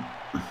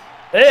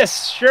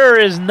 This sure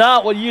is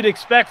not what you'd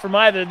expect from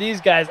either of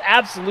these guys.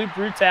 Absolute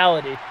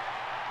brutality.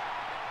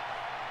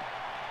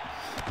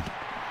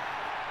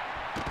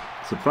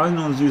 Surprised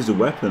no one's used a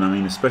weapon. I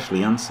mean,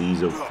 especially Yancey.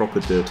 He's a proper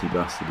dirty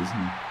bastard, isn't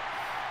he?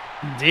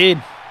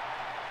 Indeed.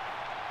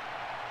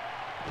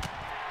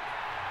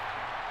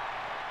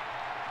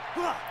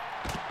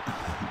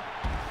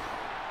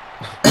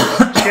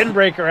 Chin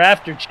breaker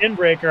after chin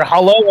breaker.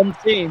 Hello,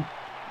 unseen.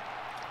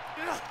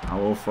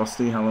 Hello,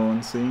 Frosty. Hello,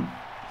 unseen.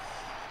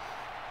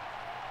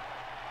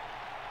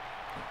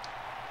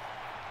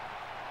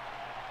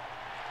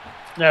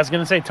 I was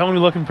going to say, Tony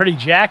looking pretty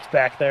jacked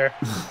back there.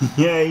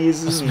 Yeah,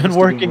 he's been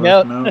working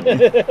out.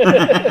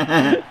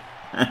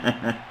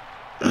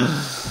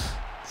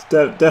 It's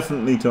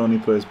definitely Tony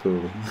plays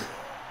poorly.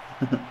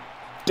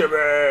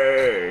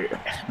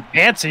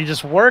 Nancy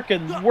just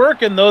working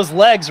those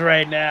legs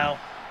right now.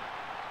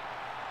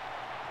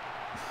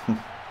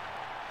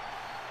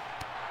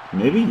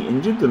 Maybe he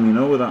injured them, you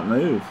know, with that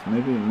move.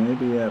 Maybe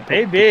Maybe.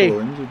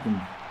 injured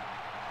them.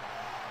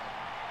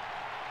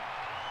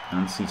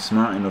 Nancy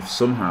smart enough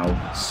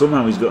somehow.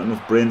 Somehow he's got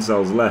enough brain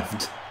cells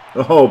left.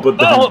 Oh, but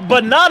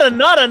not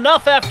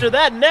enough after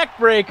that neck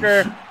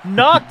breaker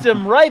knocked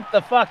him right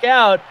the fuck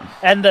out,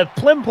 and the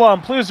Plim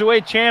Plom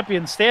Cruiserweight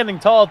champion standing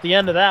tall at the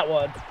end of that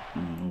one.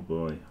 Oh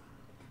boy!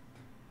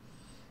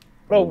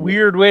 What a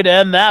weird way to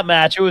end that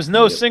match. It was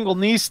no single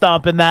knee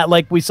stomp in that,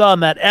 like we saw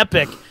in that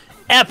epic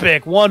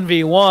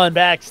 1v1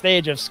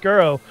 backstage of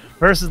Skuro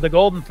versus the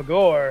Golden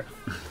Fagor.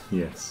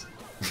 Yes.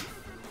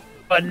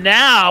 But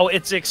now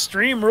it's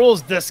Extreme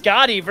Rules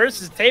Descati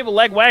versus Table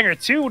Leg Wanger.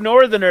 Two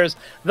Northerners,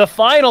 the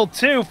final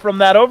two from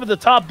that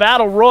over-the-top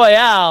battle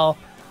royale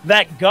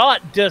that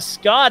got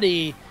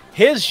Descati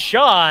his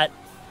shot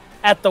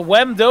at the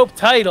Wemdope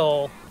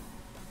title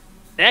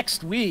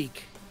next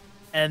week.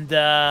 And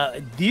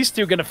these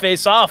two are going to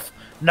face off.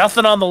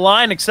 Nothing on the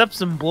line except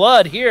some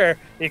blood here.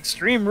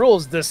 Extreme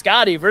Rules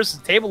Descati versus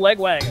Table Leg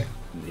Wanger.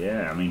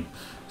 Yeah, I mean,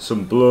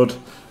 some blood,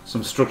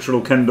 some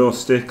structural kendo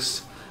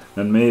sticks.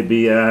 And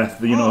maybe, you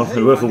know,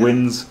 whoever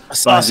wins, a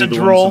sausage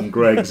roll. Some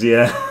Greg's,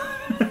 yeah.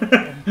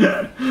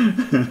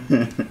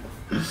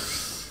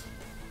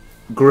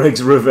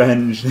 Greg's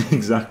revenge,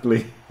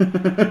 exactly. All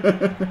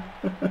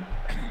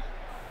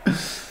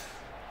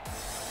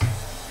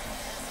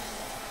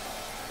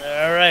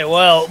right,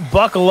 well,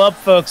 buckle up,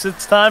 folks.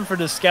 It's time for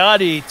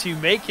Descati to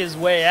make his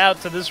way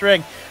out to this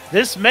ring.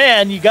 This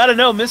man, you got to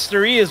know,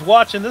 Mr. E is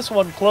watching this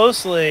one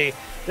closely.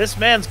 This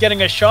man's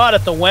getting a shot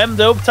at the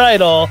Wemdope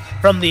title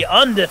from the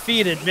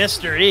undefeated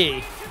Mr.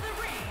 E.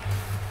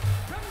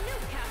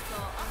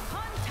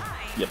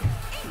 Yep.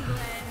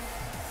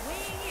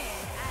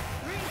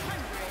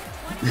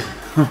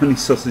 How many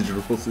sausage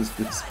rolls is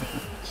this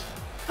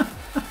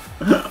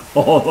match?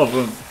 All of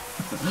them.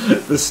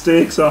 The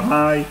stakes are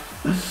high.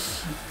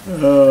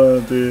 Oh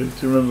dear, do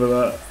you remember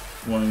that?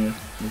 Wanger?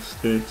 The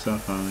stakes are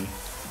high.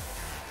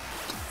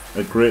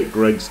 A great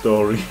Greg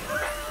story.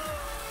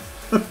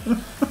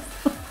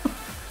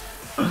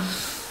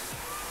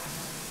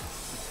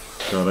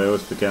 God, I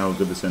always forget how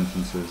good this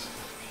entrance is.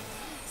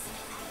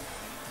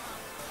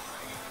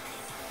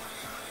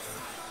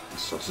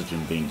 Sausage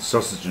and beans.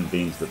 Sausage and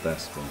beans the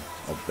best one.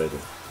 Or better.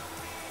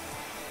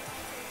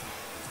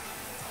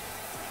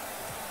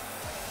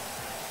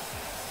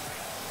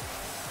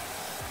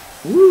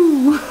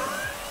 Woo!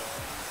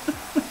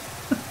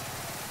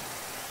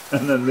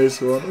 And then this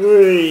one.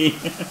 Whee!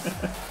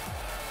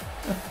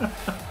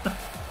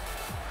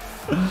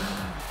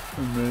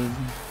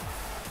 Amazing.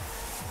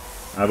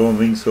 I don't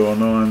think so,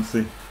 no,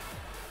 Nancy.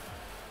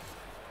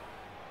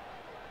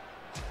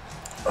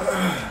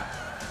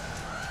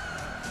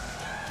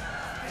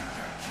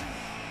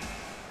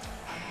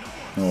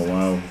 Oh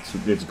wow,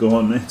 it's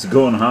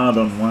going hard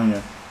on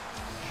Wanger.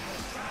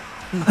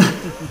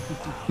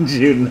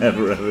 You'd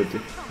never ever do.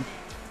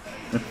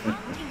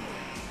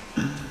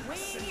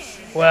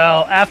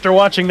 Well, after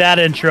watching that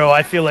intro,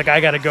 I feel like I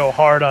got to go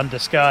hard on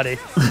Descati.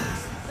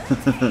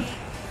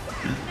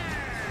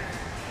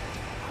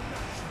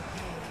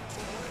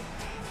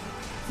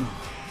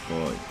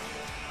 Boy.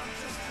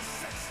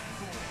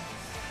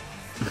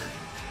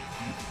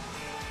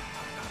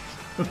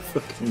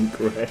 Fucking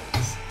great.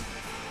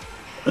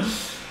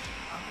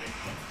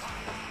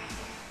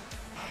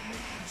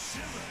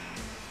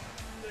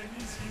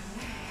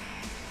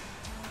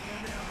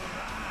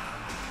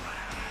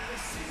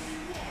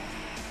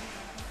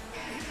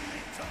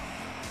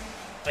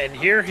 And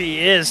here he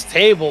is,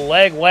 Table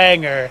Leg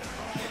Wanger.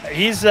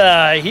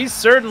 He's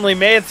certainly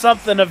made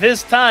something of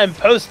his time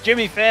post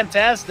Jimmy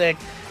Fantastic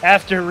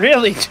after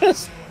really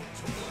just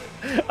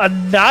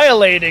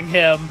annihilating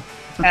him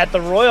at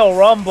the Royal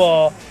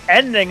Rumble,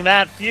 ending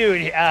that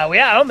feud.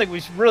 I don't think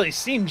we've really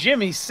seen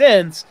Jimmy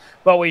since,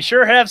 but we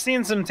sure have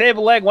seen some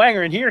Table Leg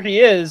Wanger, and here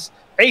he is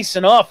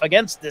facing off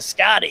against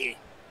Descati.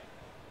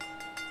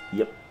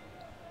 Yep.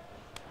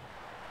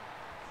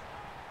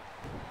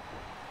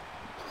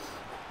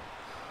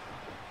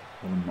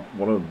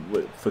 What a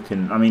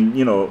fucking... I mean,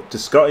 you know,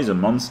 Descati's a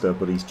monster,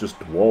 but he's just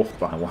dwarfed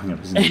by Wanger,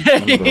 isn't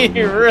he?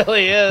 He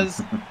really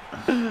is.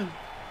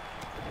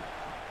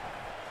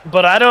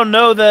 But I don't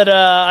know that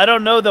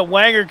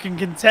Wanger can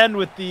contend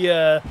with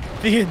the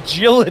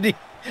agility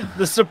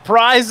The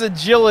surprise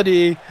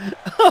agility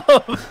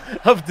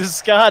of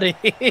Descotty.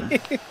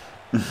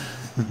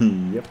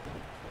 Yep.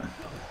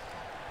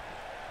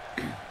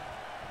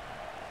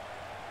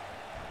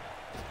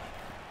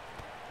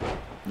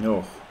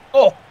 No.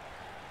 Oh,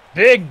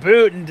 big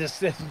boot and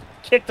just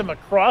kicked him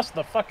across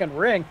the fucking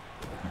ring.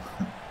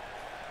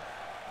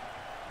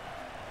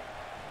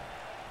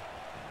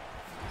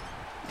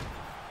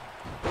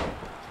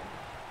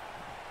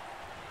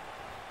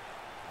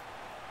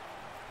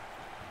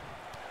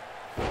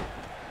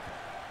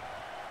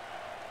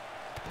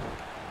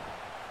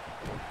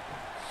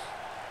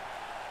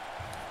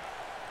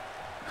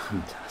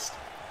 Fantastic.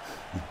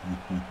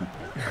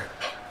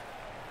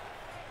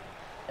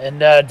 And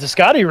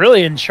Descotty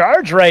really in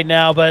charge right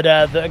now, but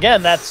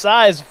again, that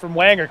size from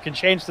Wanger can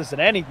change this at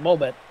any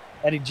moment,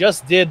 and he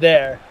just did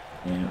there.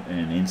 In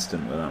an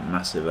instant with that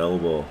massive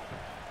elbow.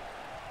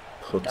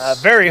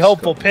 Puts Very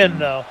hopeful Descotty pin, in.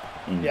 though.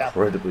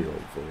 Incredibly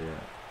hopeful,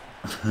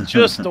 yeah.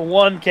 Just a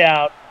 1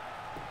 count.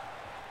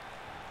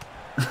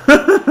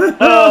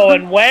 Oh,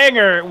 and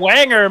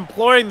Wanger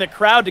imploring the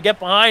crowd to get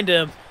behind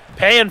him,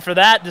 paying for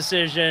that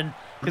decision,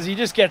 because he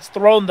just gets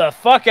thrown the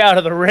fuck out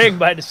of the ring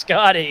by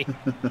Descotty.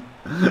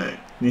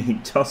 He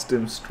tossed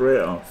him straight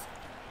off.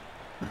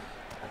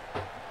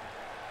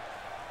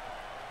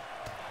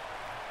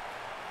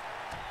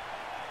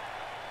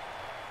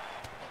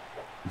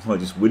 Well,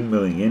 just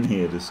windmilling in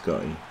here to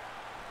Scotty.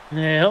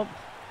 Yep.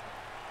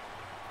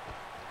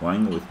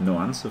 Wanger with no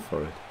answer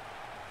for it.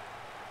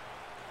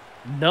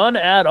 None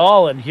at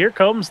all, and here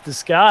comes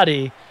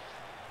Descotty.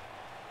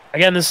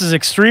 Again, this is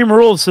Extreme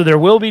Rules, so there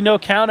will be no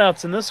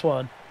countouts in this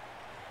one.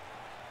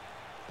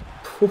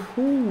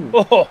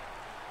 Oh,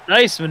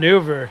 nice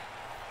maneuver.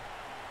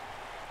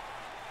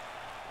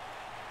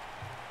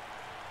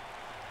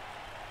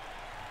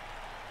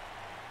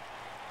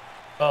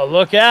 Oh,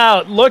 look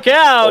out! Look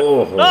out!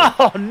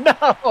 Oh,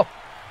 no!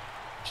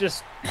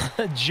 Just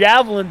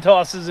javelin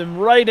tosses him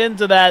right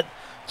into that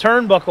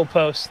turnbuckle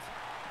post.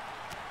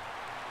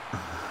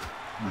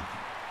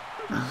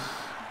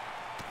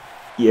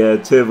 Yeah,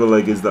 table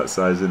leg is that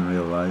size in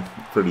real life,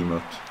 pretty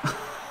much.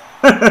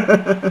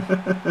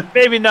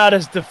 Maybe not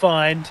as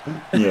defined.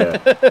 Yeah.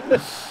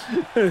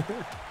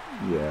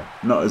 Yeah,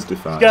 not as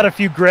defined. He's got a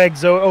few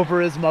Gregs over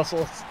his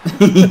muscles.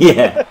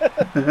 Yeah.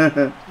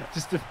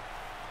 Just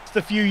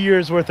a few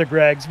years worth of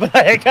Gregs, but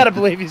I gotta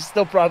believe he's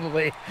still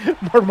probably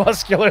more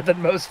muscular than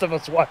most of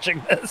us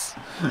watching this.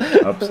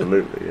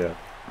 Absolutely, yeah.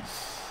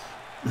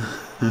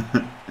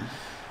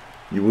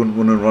 You wouldn't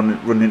want to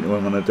run into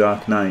him on a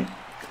dark night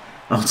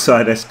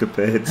outside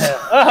escapades.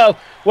 Oh,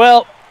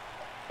 well,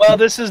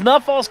 this is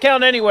not false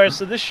count anywhere,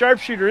 so this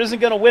sharpshooter isn't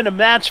going to win a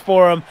match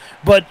for him.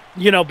 But,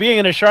 you know, being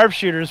in a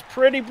sharpshooter is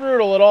pretty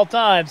brutal at all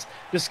times.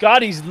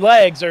 Descotty's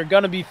legs are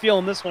going to be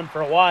feeling this one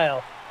for a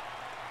while.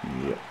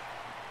 Yeah.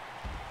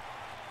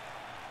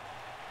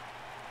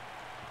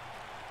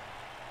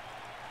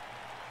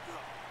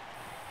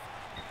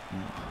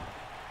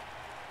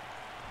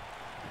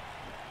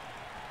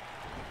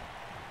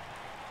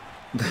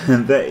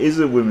 There is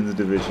a women's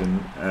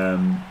division,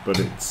 but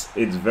it's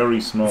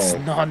very small. It's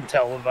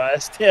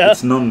non-televised, yeah.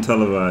 It's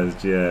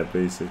non-televised, yeah,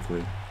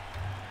 basically.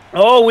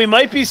 Oh, we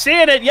might be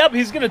seeing it. Yep,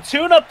 he's going to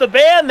tune up the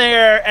band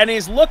there, and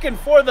he's looking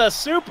for the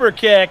super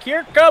kick.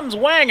 Here comes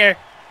Wanger.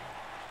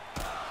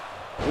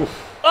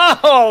 Oof.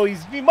 Oh,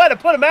 he might have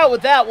put him out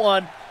with that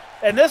one,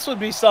 and this would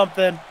be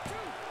something.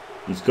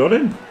 He's got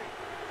him.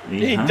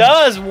 He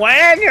does.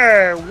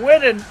 Wanger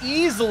winning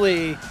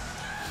easily,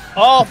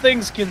 all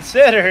things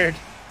considered.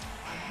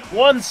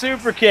 One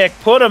super kick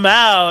put him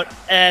out,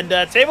 and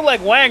Table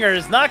Leg Wanger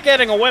is not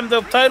getting a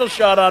Wemdo title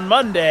shot on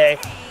Monday,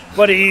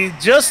 but he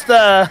just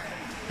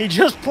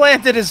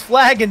planted his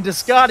flag in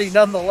Descotty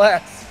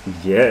nonetheless.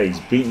 Yeah, he's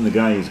beating the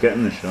guy who's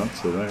getting the shot,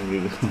 so there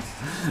you go.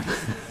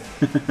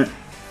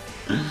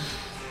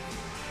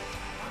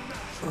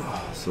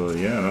 So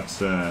yeah, that's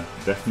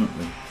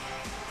definitely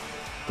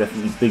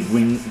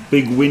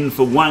big win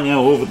for Wanger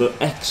over the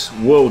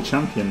ex-world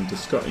champion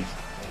Descotty.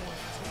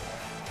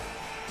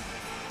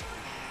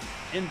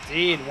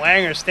 Indeed,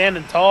 Wanger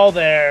standing tall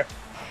there.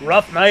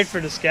 Rough night for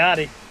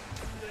Descotty.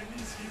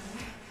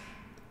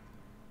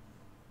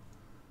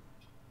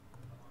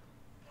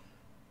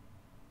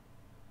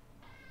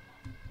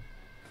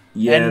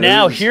 Yeah, and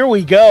now here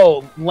we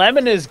go.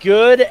 Lemon is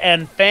good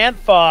and Fant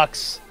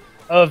Fox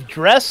of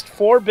Dressed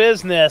for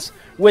Business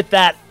with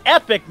that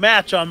epic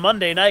match on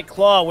Monday Night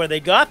Claw where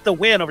they got the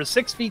win over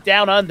 6 feet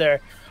down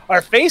under,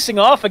 are facing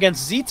off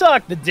against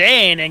Zitok the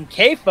Dane and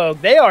K-Folk.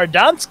 They are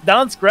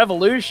Dansk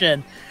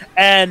Revolution.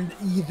 And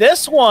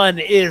this one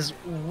is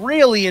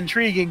really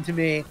intriguing to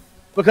me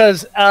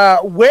because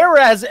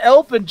whereas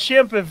Elp and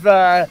Chimp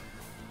have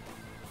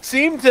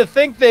seemed to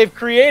think they've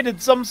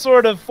created some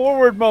sort of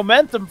forward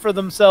momentum for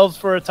themselves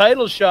for a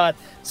title shot,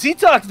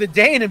 Zitok the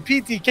Dane and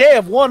PTK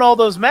have won all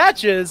those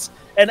matches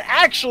and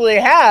actually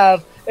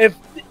have,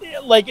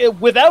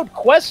 without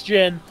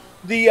question,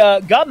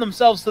 gotten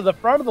themselves to the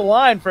front of the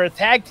line for a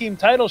tag team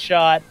title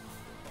shot.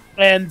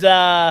 And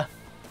a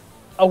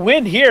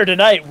win here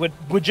tonight would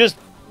just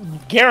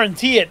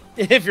guarantee it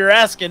if you're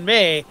asking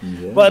me.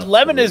 Yeah, But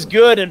Lemon is absolutely.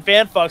 good, and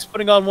FanFox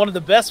putting on one of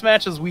the best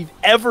matches we've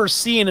ever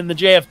seen in the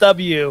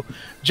JFW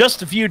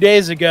just a few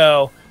days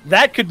ago.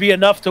 That could be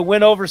enough to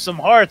win over some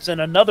hearts, and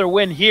another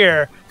win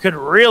here could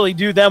really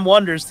do them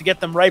wonders to get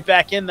them right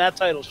back in that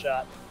title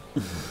shot.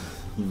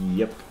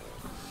 Yep.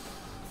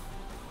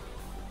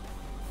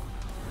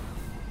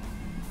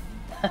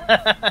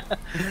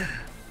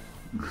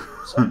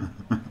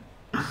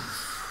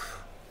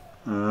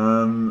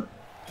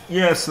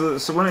 Yeah, so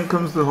when it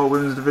comes to the whole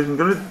women's division,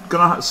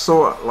 gonna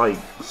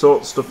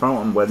sort stuff out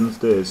on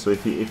Wednesdays. So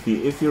if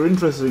you're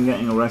interested in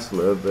getting a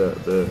wrestler,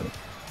 the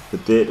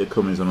date to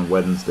come is on a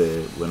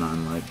Wednesday when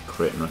I'm like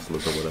creating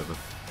wrestlers or whatever,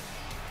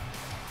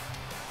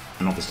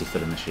 and obviously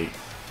filling the sheet.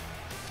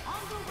 On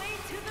the way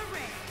to the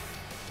ring,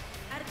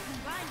 at a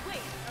combined weight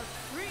of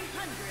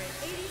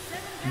 387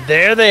 pounds.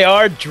 There they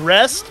are,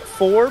 dressed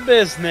for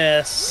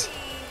business.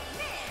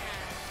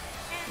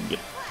 Yep.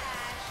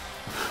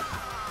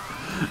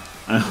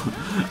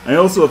 I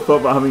also thought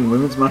about having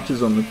women's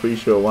matches on the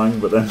pre-show Wang,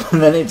 but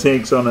then it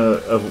takes on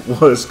a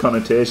worse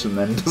connotation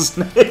then,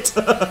 doesn't it?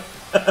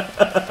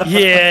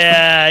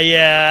 Yeah,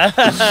 yeah,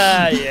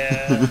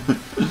 yeah.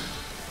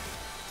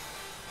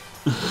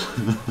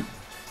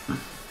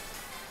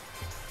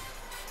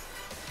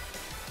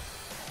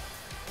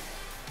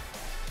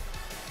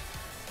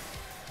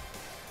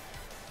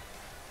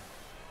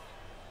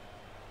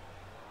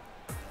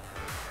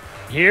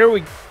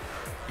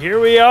 Here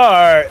we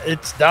are.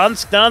 It's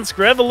Dansk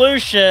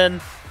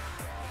Revolution.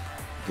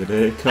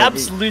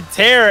 Absolute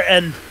terror,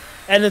 and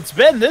it's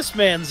been this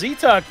man,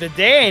 Zetok the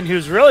Dane,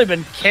 who's really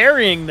been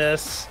carrying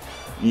this.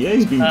 Yeah,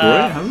 he's been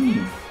great, hasn't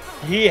he?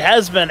 He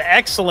has been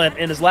excellent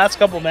in his last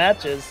couple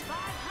matches.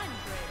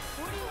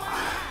 541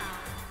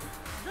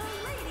 pounds, the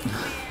ladies'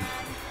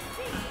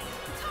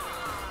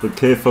 man, But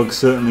K-Fog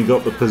certainly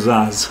got the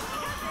pizzazz.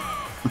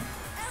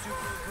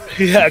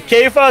 Yeah,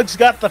 K-Fog's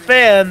got the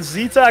fans,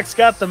 Zetok's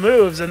got the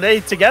moves, and they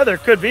together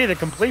could be the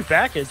complete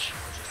package.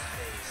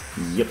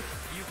 Yep.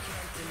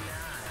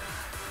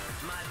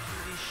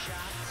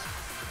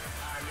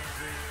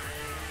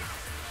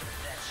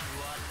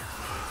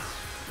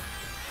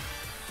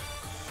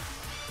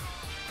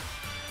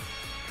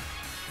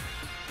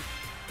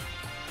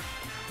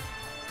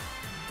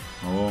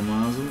 Oh,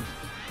 Mazel.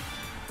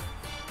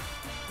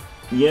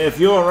 Yeah, if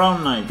you're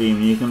around Night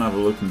Demon, you can have a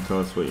look and tell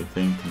us what you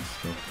think and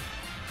stuff.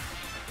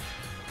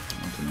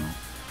 I don't know.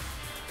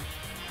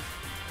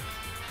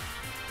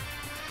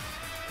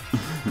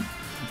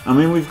 I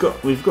mean,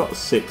 we've got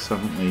 6,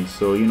 haven't we?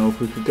 So you know, if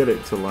we could get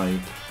it to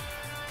like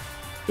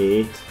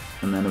 8,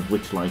 and then of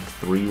which like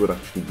 3 would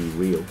actually be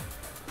real,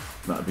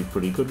 that'd be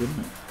pretty good, wouldn't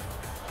it?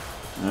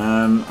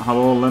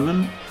 Hello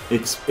Lemon.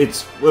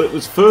 Well, it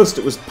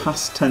was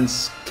past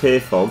tense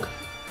K-Fog,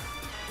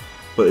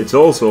 but it's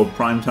also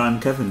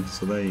primetime Kevin.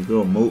 So there you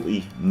go,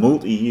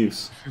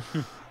 multi-use.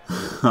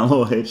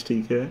 Hello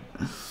HTK.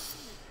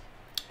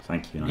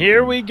 Thank you.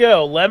 Here we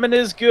go. Lemon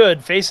is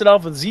good. Face it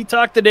off with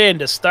Zetok today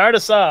to start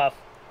us off.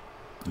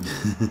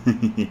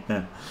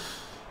 Yeah.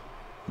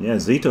 Yeah,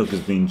 Zetok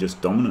has been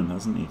just dominant,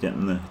 hasn't he?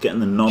 Getting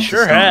the nod Sure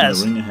to start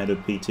has. in the ring ahead of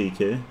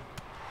PTK.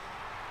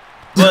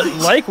 But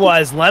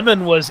likewise,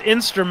 Lemon was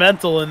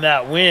instrumental in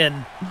that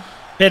win,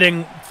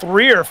 hitting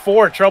 3 or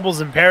 4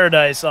 Troubles in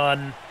Paradise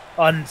on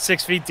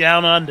 6 Feet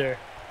Down Under.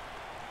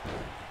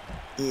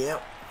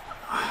 Yep.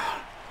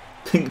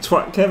 Pink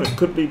Twat Kev. It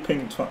could be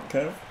Pink Twat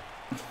Kev.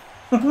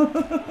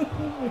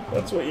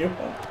 That's what you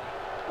want.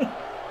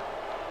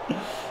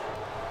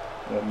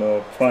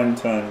 No, prime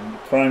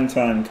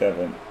time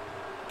Kevin.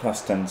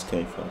 Past tense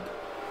K-Fog.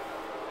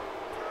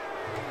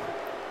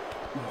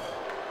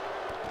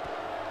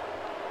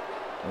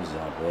 How does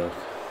that work?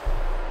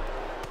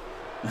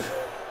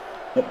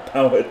 A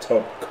power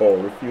top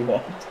core if you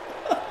want.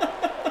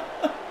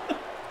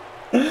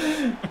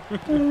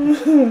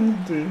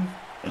 Dude.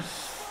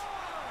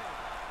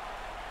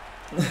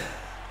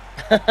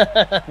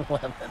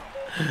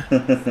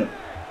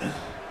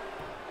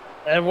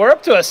 And we're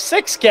up to a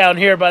 6 count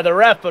here by the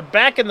ref, but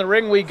back in the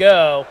ring we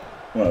go.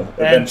 Well, And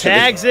eventually.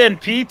 tags in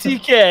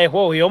PTK.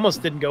 Whoa, he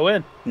almost didn't go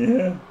in.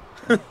 Yeah.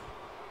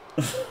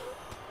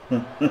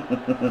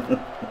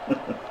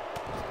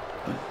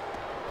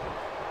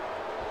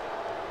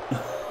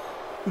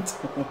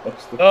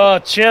 Oh,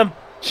 Chimp,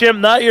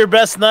 not your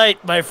best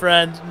night, my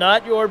friend.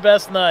 Not your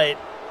best night.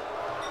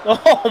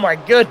 Oh, my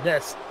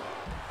goodness.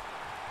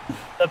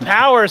 The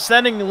power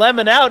sending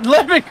Lemon out.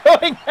 Lemon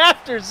going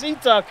after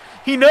Zetok.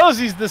 He knows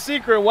he's the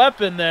secret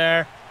weapon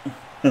there.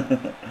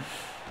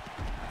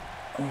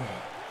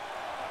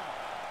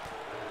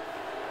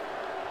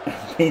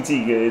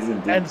 PTK is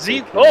indeed. And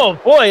so oh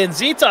boy, and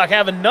Zetok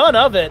having none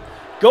of it.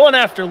 Going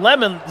after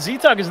Lemon.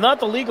 Zetok is not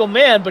the legal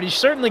man, but he's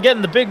certainly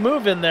getting the big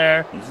move in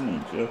there. Isn't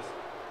he just?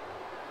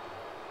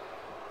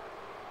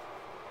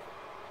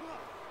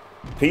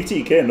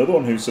 PTK, another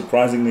one who's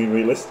surprisingly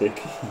realistic.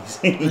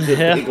 He's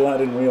a big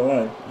lad in real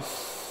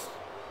life.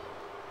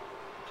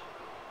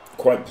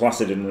 quite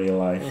placid in real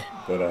life,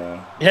 but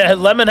yeah,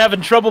 Lemon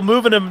having trouble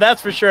moving him.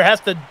 That's for sure. Has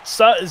to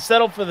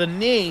settle for the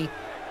knee.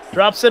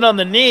 Drops in on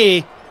the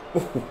knee.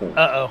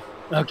 Uh-oh.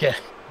 Okay.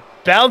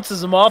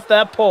 Bounces him off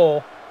that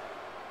pole.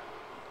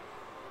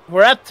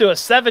 We're up to a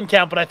 7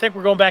 count, but I think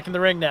we're going back in the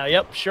ring now.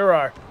 Yep, sure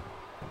are.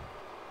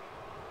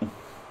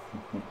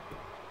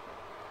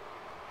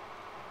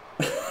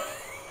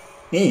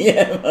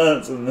 Yeah,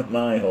 that's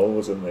my hole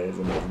was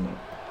amazing, wasn't it?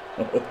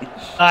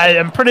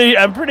 I'm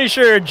pretty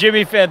sure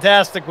Jimmy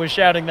Fantastic was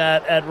shouting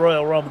that at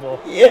Royal Rumble.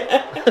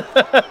 Yeah.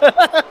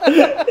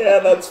 Yeah,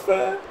 that's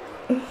fair.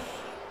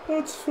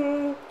 That's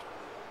fair.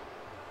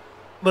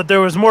 But there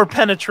was more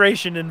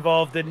penetration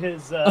involved in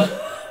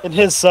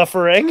his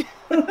suffering.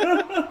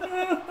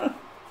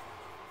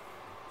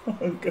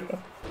 Oh god.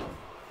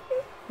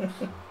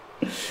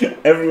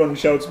 Everyone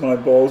shouts my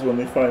balls when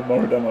they find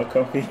Moradama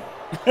coffee.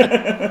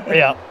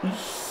 Yeah.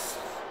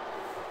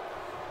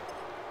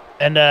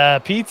 And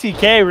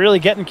PTK really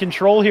getting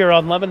control here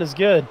on Lemon is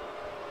good.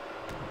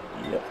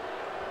 Yep.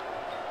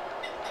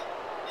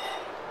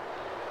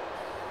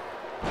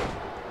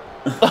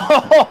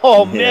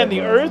 Oh man,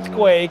 the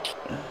earthquake.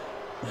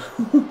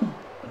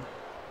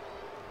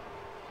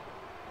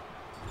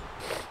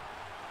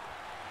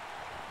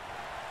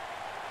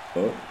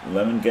 Oh,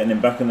 Lemon getting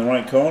him back in the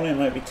right corner. He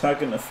might be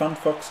tagging the Fan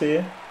Fox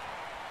here.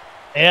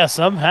 Yeah,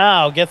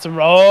 somehow gets him.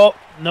 Oh,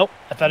 nope.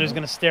 I thought he was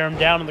going to stare him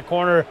down in the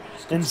corner.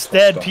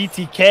 Instead,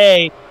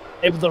 PTK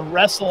able to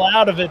wrestle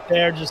out of it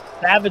there, just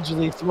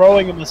savagely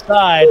throwing him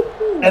aside.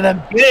 And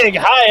then big,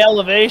 high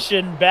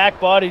elevation back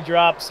body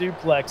drop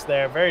suplex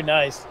there. Very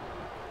nice.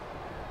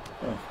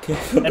 Okay,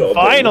 And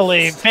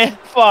finally, Fan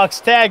Fox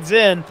tags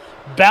in,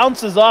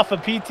 bounces off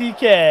of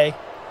PTK.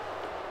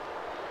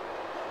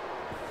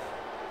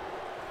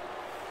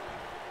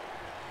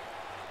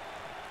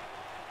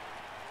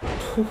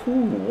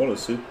 What a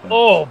super.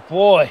 Oh,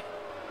 boy.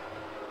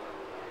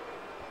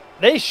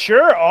 They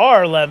sure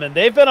are, Lemon.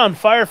 They've been on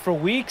fire for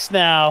weeks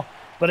now.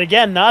 But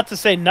again, not to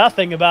say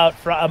nothing about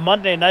a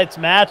Monday night's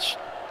match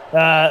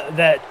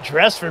that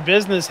Dress for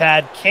Business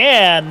had.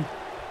 Can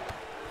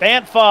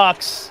Fan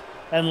Fox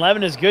and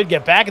Lemon is good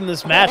get back in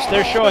this match?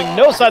 They're showing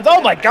no signs.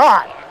 Oh, my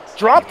God.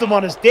 Dropped him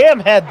on his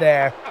damn head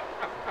there.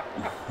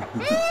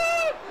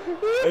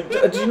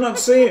 Did you not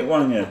see it,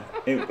 Wanya?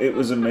 It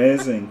was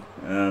amazing.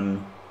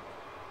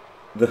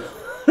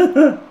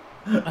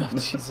 Oh,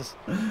 Jesus.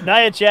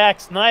 Nia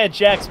Jax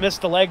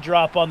missed a leg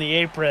drop on the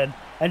apron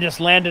and just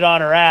landed on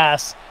her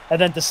ass.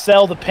 And then to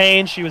sell the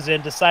pain she was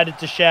in, decided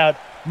to shout,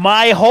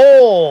 "My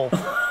hole!"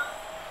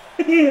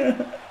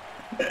 Yeah.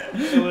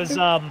 It was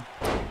a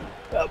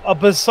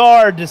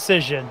bizarre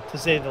decision, to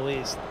say the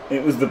least.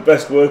 It was the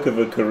best work of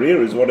her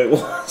career, is what it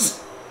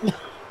was.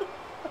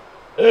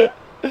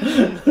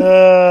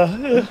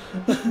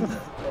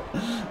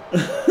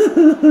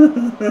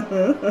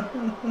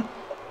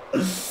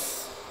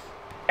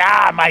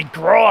 My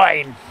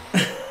groin.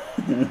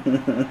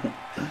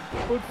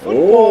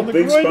 Oh,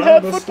 big spine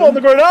buster. Football in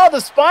the groin. Oh,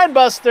 the spine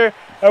buster.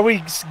 Are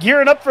we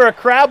gearing up for a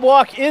crab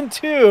walk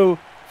into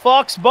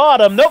Fox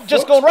Bottom? Nope,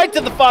 just going right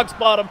to the Fox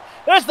Bottom.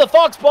 There's the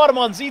Fox Bottom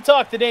on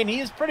Z-Talk today, and he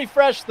is pretty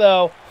fresh,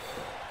 though.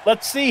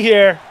 Let's see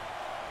here.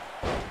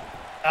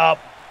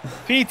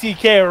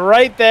 PTK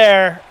right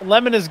there.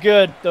 Lemon is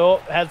good, though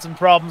had some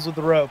problems with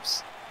the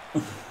ropes.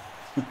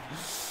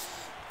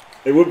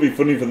 It would be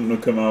funny for them to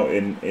come out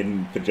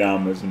in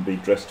pajamas and be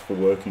dressed for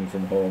working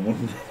from home,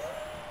 wouldn't it?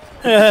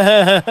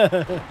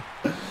 Oh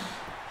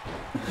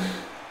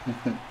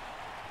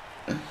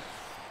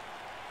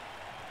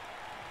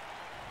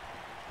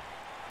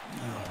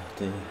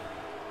dear.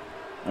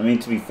 I mean,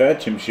 to be fair,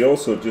 Chim, she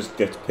also just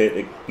gets paid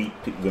to beat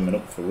women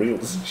up for real,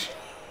 doesn't she?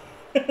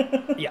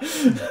 Yeah.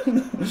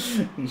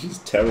 She's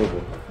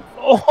terrible.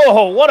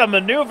 Oh, what a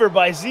maneuver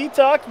by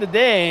Z-Talk the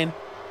Dane.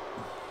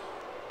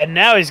 And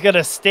now he's going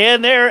to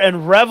stand there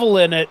and revel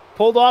in it.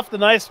 Pulled off the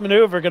nice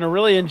maneuver. Going to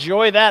really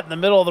enjoy that in the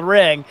middle of the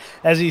ring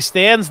as he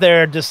stands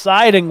there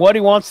deciding what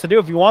he wants to do.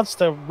 If he wants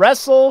to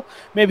wrestle,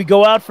 maybe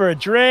go out for a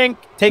drink,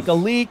 take a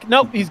leak.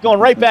 Nope, he's going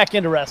right back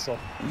into wrestle.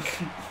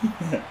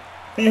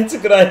 That's a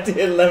good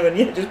idea, Lemon.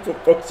 Yeah, just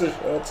put boxer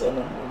shorts on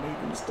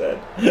underneath instead.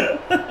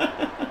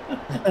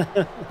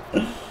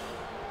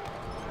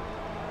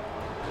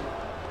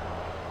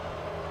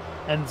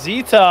 And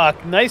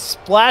Z-Talk, nice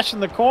splash in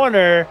the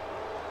corner.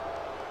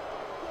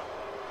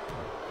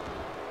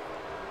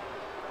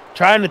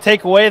 Trying to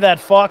take away that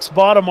Fox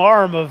bottom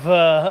arm of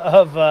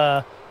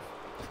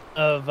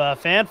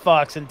Fan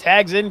Fox and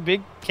tags in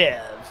Big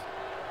Kev.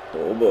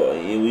 Oh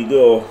boy, here we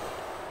go.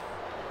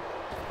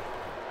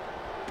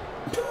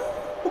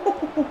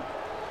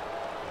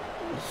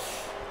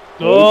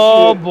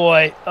 Oh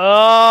boy.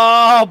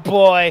 Oh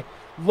boy.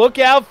 Look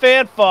out,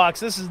 Fan Fox.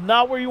 This is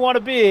not where you want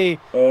to be.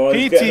 Oh,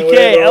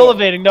 PTK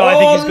elevating. No, I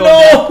think he's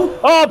going down.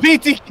 Oh,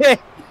 PTK.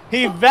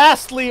 He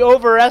vastly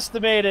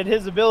overestimated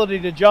his ability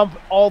to jump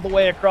all the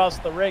way across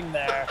the ring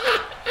there.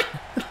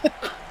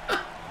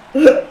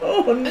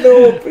 Oh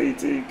no,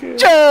 PTK.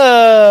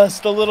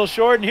 Just a little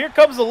short. And here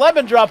comes the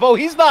lemon drop. Oh,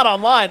 he's not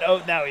online.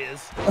 Oh, now he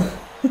is.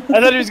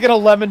 I thought he was gonna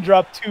lemon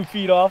drop 2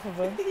 feet off of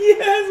him.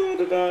 Yes, so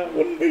did I.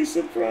 Wouldn't be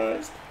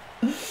surprised.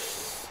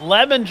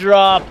 Lemon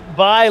drop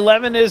by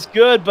Lemon is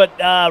good, but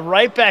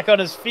right back on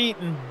his feet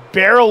and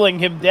barreling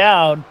him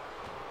down.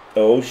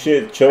 Oh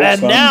shit, choke And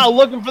slam. now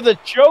looking for the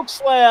choke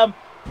slam.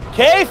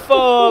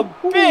 K-Fog,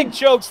 big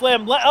choke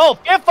slam. Oh,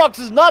 K-Fox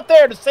is not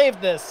there to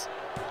save this.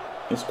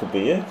 This could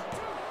be it.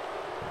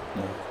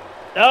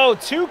 No,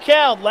 2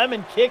 count.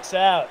 Lemon kicks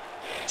out.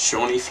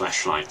 Shawnee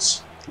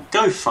Flashlights.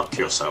 Go fuck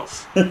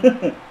yourself.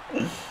 Oh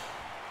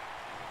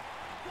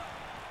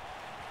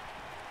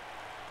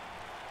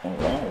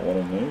wow, what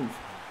a move.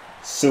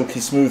 Silky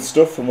smooth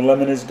stuff from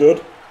Lemon is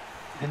good.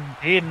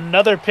 Indeed,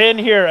 another pin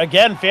here.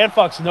 Again,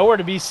 FanFox nowhere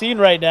to be seen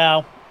right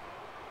now.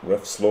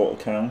 Ref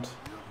slaughter count.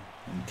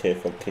 And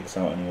K-Fog kicks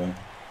out anyway.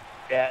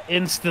 Yeah,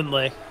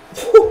 instantly.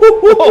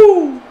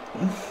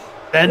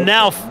 And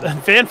now,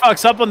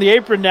 FanFox up on the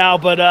apron now,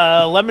 but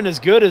Lemon is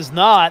good as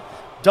not.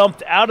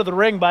 Dumped out of the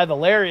ring by the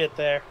lariat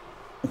there.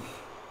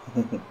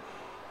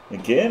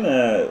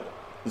 Again,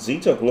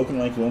 Z-Talk looking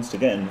like he wants to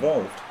get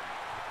involved.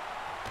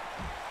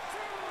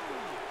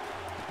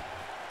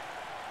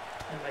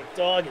 And my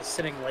dog is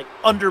sitting like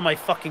under my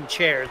fucking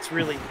chair. It's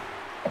really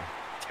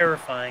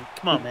terrifying.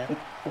 Come on, man.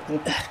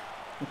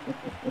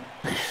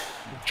 I'm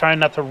trying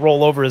not to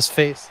roll over his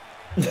face.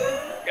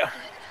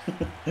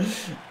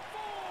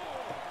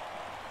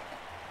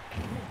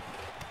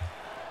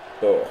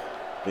 Oh,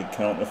 big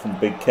counter from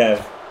Big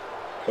Kev.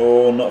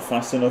 Oh, not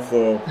fast enough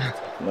though.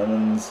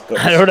 Lemon's got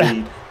the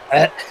speed.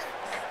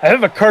 I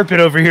have a carpet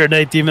over here,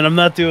 Night Demon. I'm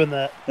not doing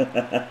that.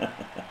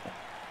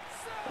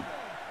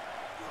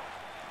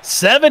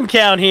 7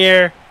 count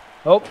here.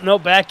 Oh, no,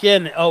 back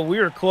in. Oh, we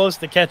were close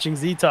to catching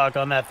Z-Talk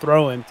on that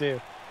throw-in, too.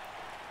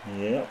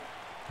 Yep.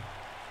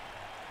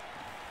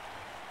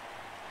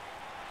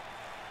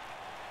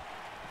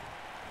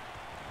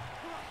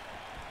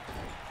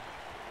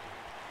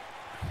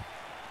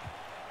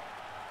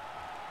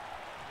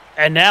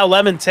 And now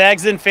Lemon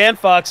tags in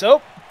FanFox.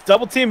 Oh,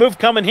 double team move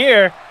coming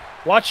here.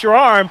 Watch your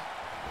arm.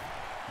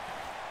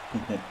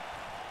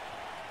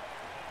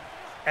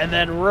 And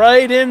then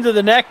right into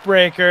the neck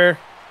breaker.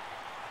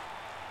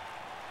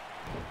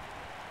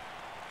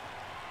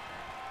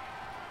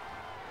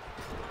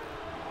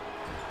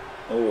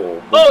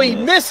 Oh, he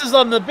misses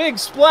on the big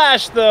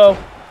splash, though.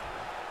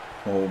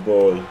 Oh,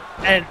 boy.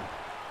 And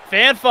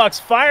FanFox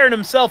firing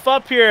himself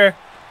up here.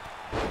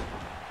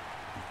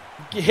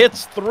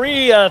 Hits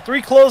three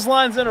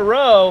clotheslines in a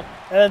row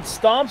and then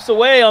stomps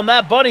away on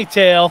that bunny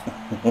tail.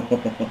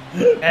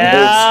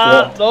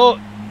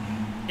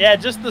 Yeah,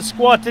 just the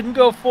squat. Didn't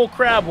go full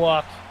crab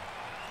walk.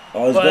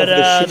 Oh, he's going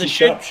for the shitty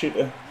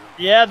sharpshooter.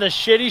 Yeah, the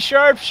shitty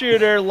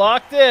sharpshooter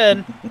locked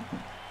in.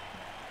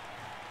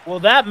 Will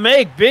that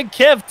make Big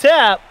Kev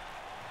tap?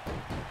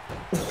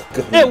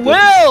 It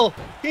will!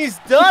 He's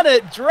done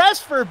it.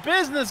 Dressed for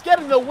business,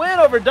 getting the win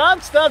over Don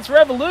Stunt's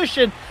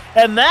Revolution.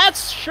 And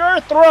that's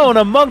sure thrown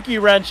a monkey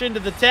wrench into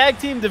the tag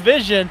team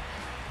division.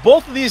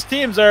 Both of these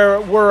teams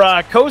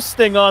were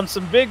coasting on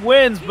some big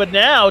wins, but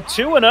now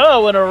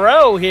 2-0 in a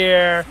row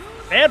here.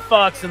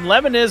 FanFox and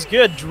Lemon is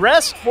good.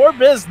 Dressed for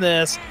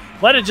business.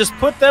 Let it just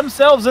put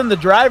themselves in the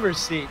driver's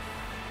seat.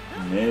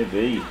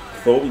 Maybe.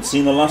 Thought we'd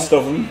seen the last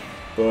of them,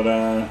 but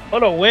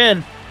what a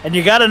win. And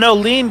you got to know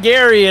Lean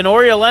Gary and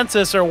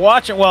Oriolensis are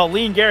watching. Well,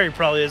 Lean Gary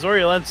probably is.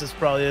 Oriolensis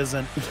probably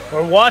isn't.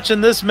 We're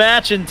watching this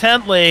match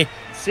intently,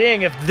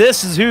 seeing if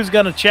this is who's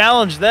going to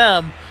challenge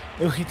them.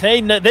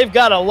 They've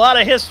got a lot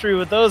of history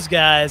with those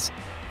guys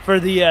for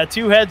the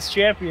Two Heads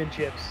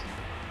Championships.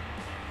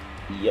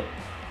 Yep.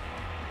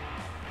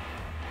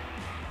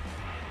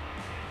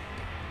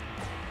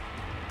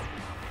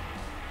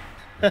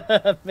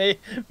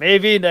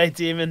 Maybe, Night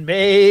Demon,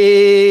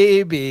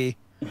 maybe.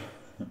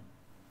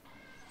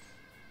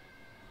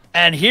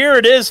 And here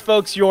it is,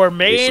 folks, your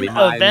main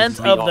event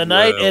of the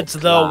night. It's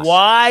the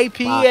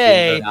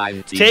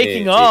YPA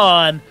taking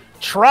on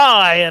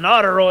Try and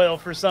Otter Oil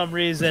for some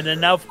reason.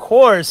 And now, of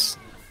course,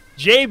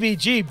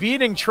 JBG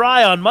beating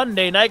Try on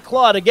Monday Night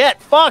Claw to get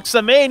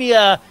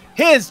Foxamania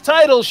his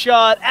title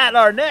shot at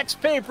our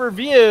next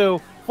pay-per-view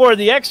for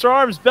the Extra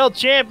Arms Belt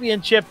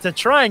Championship to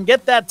try and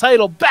get that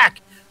title back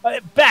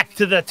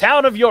to the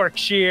town of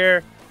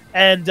Yorkshire.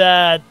 And,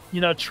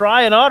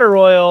 Try and Otter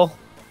Oil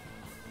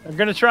are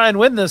going to try and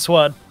win this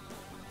one.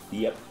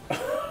 Yep.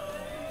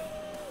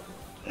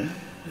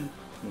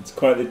 It's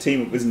quite the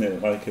team up, isn't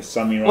it? Like a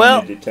Sammy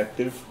Ryan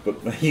detective,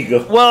 but there you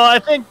go. Well, I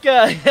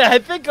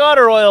think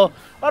Otter Oil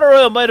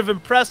might have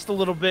impressed a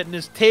little bit in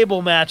his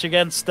table match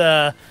against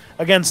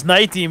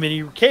Night Demon.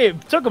 He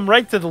took him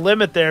right to the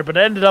limit there, but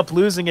ended up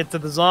losing it to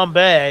the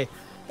Zombie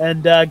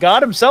and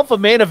got himself a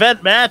main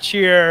event match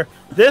here.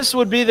 This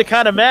would be the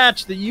kind of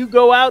match that you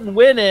go out and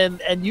win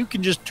in, and you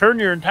can just turn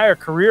your entire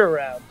career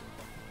around.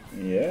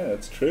 Yeah,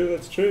 that's true.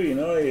 That's true. You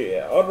know,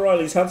 Otter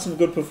Riley's had some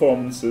good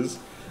performances.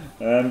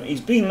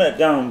 He's been let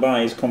down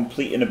by his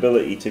complete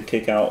inability to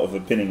kick out of a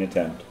pinning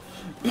attempt.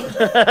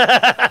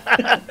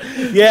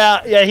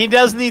 Yeah, he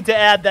does need to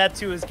add that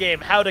to his game.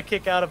 How to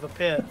kick out of a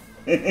pin.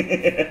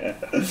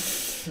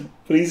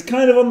 But he's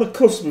kind of on the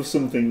cusp of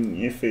something,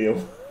 you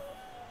feel.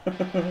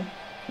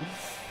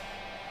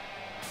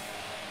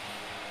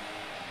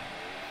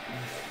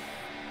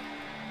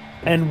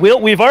 And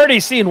we've already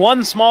seen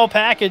one small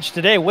package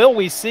today. Will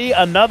we see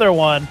another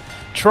one?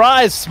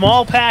 Try's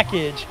small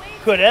package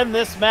could end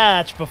this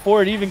match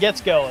before it even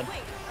gets going.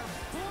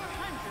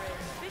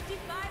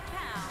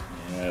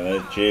 Yeah,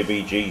 that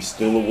JBG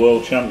still the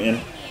world champion.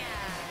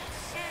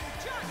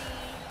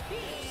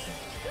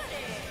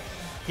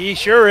 He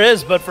sure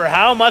is, but for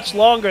how much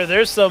longer?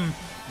 There's some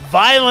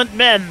violent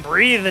men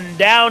breathing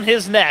down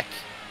his neck.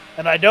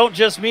 And I don't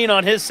just mean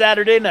on his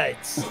Saturday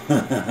nights.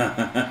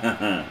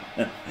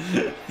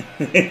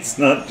 It's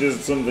not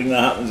just something that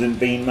happens in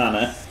Bean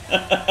Manor.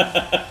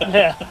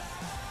 Yeah.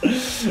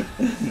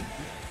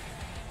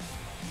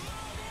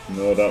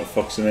 No doubt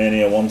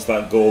Foxomania wants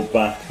that gold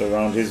back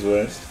around his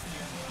waist.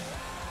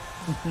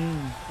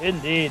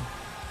 Indeed.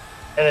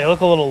 Yeah, they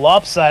look a little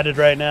lopsided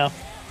right now.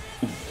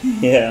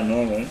 Yeah, I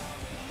know, right?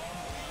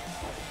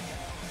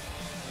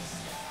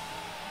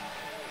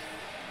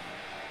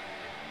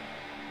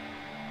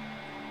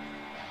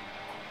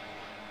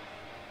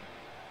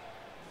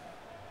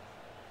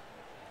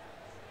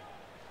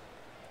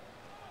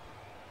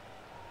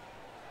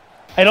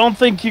 I don't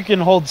think you can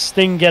hold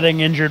Sting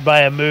getting injured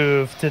by a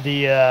move to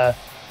the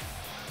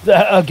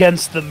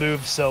against the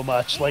move so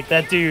much. Like,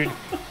 that dude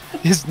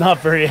is not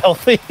very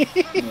healthy.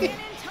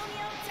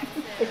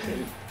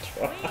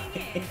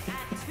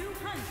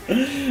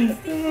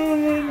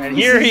 And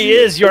here he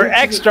is, your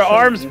extra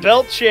arms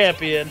belt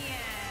champion.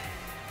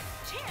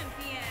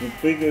 The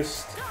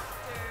biggest,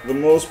 the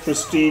most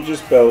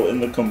prestigious belt in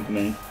the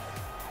company.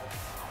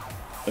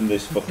 And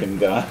this fucking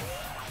guy.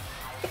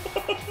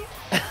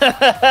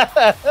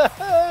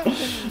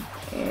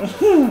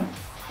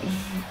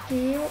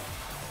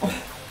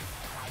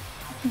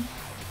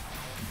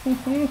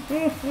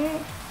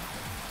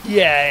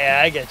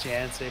 Yeah, I get you,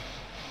 Nancy.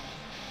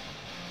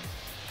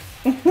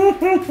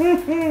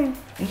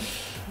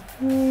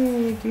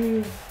 Oh,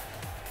 dude.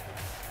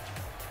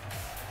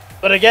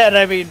 But again,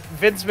 I mean,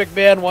 Vince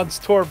McMahon once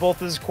tore both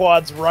his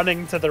quads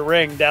running to the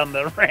ring down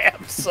the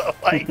ramp. So,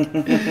 like,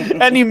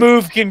 any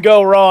move can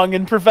go wrong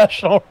in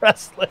professional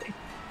wrestling.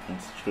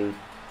 That's true.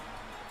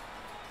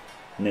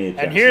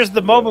 And here's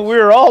the moment we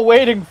were all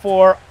waiting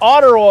for.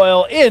 Otter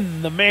Oil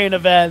in the main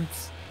event.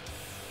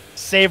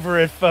 Savor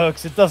it,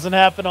 folks. It doesn't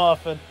happen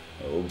often.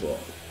 Oh, boy.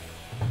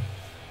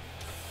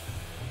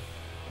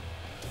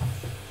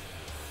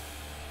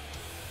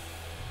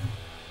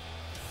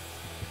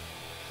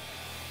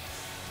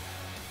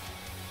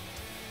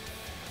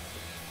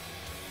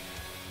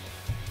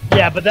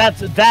 Yeah, but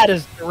that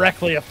is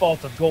directly a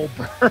fault of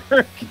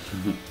Goldberg.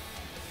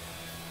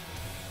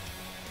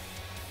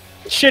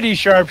 Shitty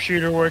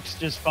sharpshooter works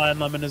just fine.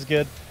 Lemon is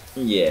good.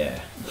 Yeah.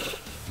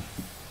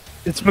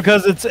 It's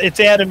because it's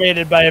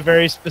animated by a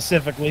very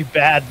specifically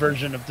bad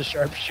version of the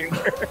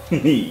sharpshooter.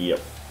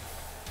 Yep.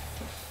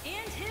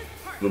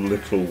 The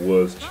literal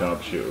worst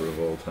sharpshooter of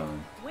all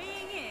time.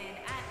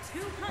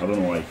 I don't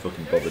know why he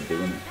fucking bothered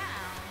doing it.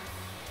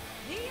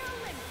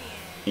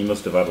 He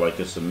must have had like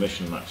a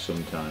submission match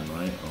sometime,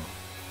 right? Or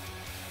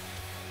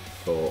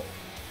thought,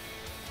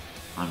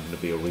 I'm going to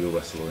be a real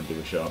wrestler and do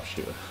a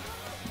sharpshooter.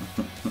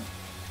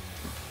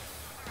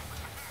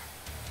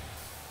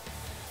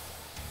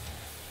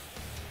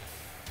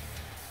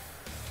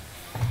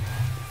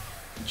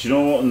 Do you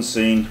know what,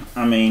 Unseen?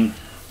 I mean,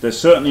 there's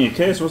certainly a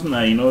case, wasn't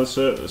there? You know,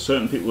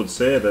 certain people would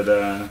say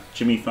that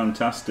Jimmy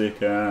Fantastic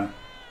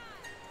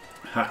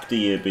hacked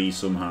EAB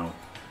somehow.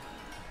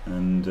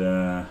 And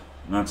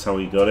that's how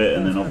he got it.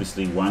 And then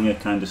obviously Wanger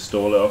kind of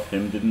stole it off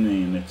him, didn't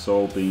he? And it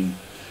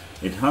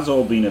has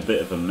all been a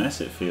bit of a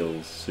mess, it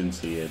feels,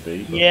 since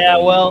EAB. Yeah,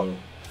 well,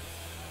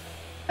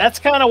 that's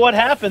kind of what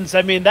happens.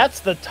 I mean, that's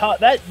the top.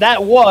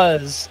 That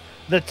was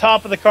the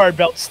top of the card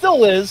belt.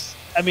 Still is.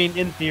 I mean,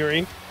 in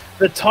theory.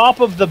 The top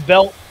of the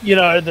belt, you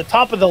know, the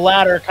top of the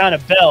ladder kind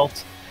of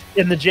belt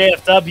in the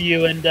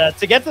JFW. And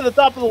to get to the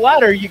top of the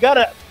ladder, you got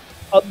to,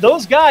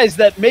 those guys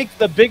that make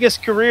the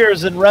biggest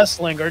careers in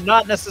wrestling are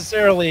not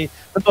necessarily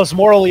the most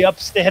morally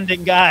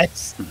upstanding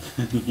guys.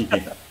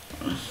 Yeah.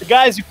 The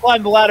guys who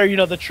climb the ladder, you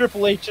know, the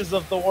Triple H's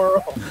of the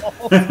world.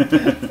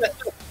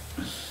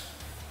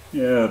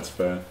 Yeah, that's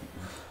fair.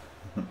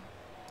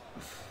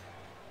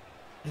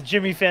 The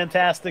Jimmy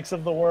Fantastics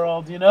of the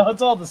world, you know,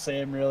 it's all the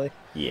same, really.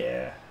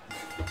 Yeah.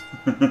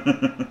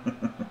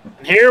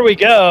 Here we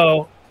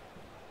go.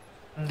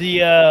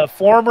 The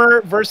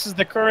former versus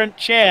the current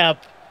champ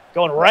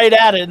going right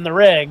at it in the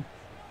ring.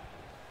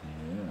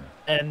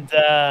 Yeah.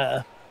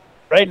 And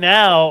right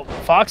now,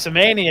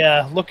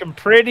 Foxomania looking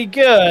pretty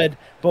good,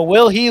 but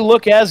will he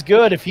look as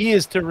good if he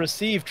is to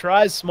receive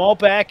Try's small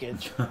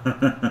package?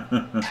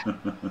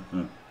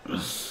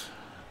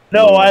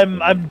 No,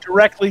 I'm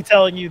directly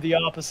telling you the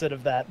opposite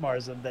of that,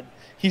 Marzin, that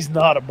he's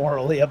not a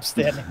morally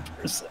upstanding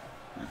person.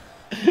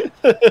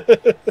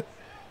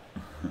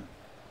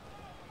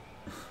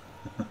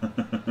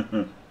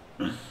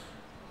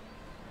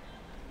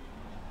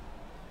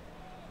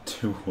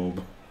 Two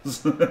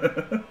hobos.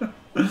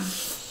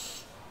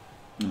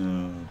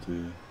 Oh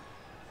dear.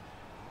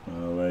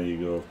 Well, there you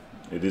go.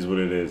 It is what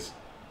it is.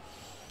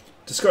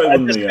 Scotty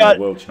won the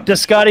world championship.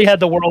 Scotty had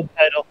the world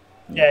title.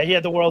 Yeah, he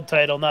had the world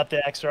title, not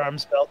the extra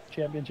arms belt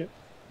championship.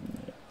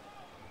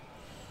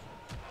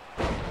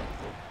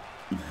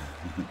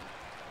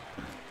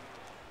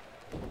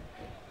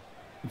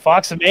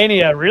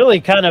 Foxamania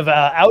really kind of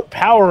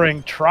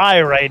outpowering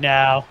Try right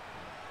now.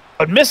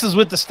 But misses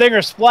with the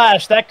Stinger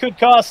Splash. That could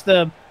cost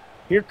them.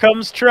 Here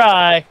comes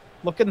Try.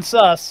 Looking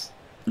sus.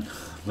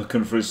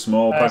 Looking for his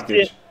small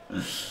package.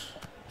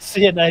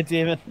 See you, Night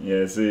Demon.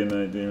 Yeah, see you,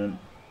 Night Demon.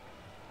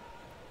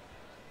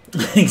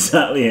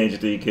 Exactly,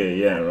 HDK.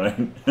 Yeah, right.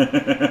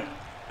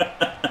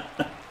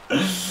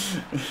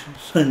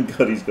 Thank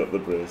God he's got the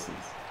braces.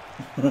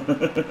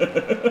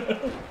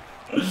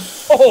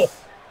 Oh,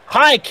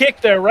 high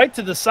kick there right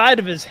to the side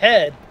of his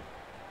head.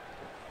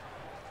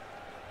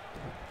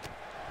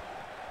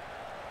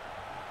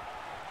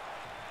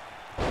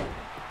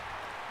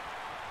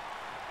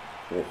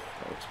 Oh,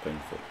 that looks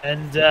painful.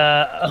 And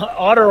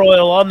Otter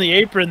Oil on the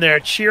apron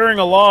there, cheering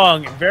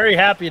along, very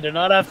happy to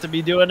not have to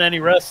be doing any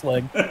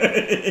wrestling.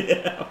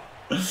 Yeah.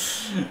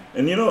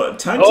 And you know,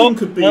 tag team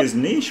could be his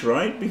niche,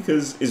 right?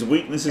 Because his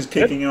weakness is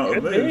kicking out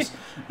of moves.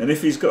 And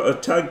if he's got a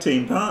tag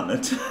team partner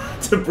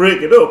to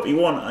break it up, he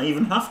won't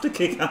even have to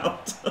kick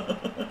out.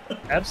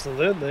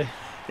 Absolutely.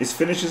 His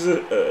finish is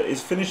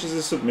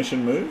a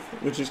submission move,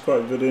 which is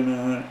quite good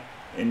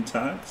in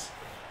tags.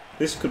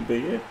 This could be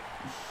it.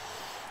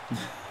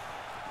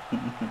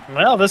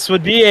 Well, this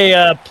would be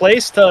a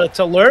place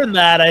to learn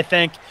that, I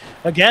think,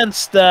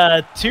 against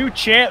a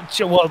champion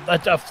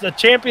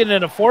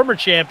and a former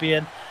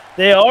champion.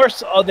 They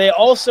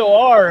also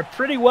are a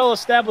pretty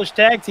well-established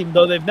tag team,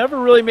 though they've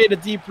never really made a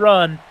deep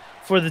run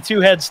for the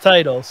Two Heads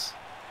titles.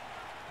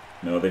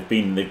 No, they've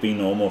been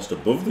almost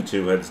above the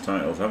Two Heads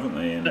titles, haven't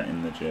they, in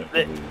the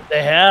JFW?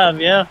 They have,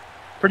 yeah.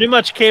 Pretty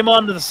much came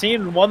onto the scene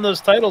and won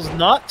those titles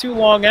not too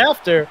long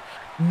after.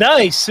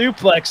 Nice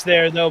suplex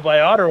there, though,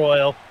 by Otter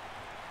Oil.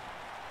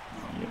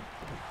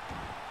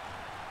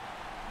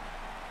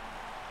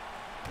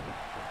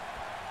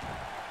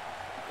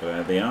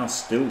 They are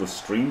still the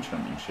Stream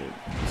Championship,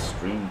 the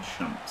Stream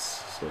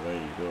Champs, so there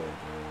you go.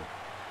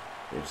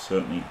 They've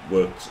certainly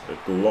worked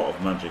a lot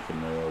of magic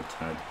in their old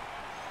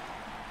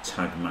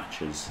tag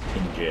matches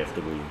in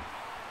JFW.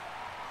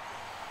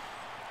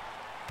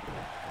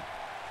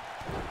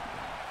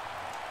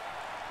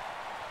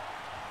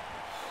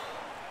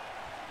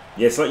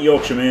 Yeah, it's like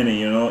Yorkshire Mania,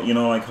 you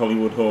know, like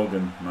Hollywood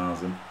Hogan,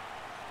 Marsden.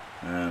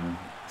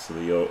 So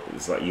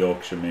it's like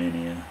Yorkshire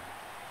Mania.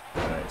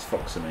 It's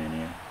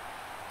Foxamania.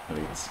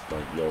 It's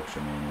like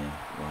Yorkshire Mania,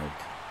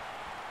 like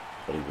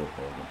Hollywood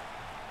Hogan.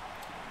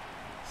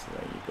 So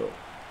there you go.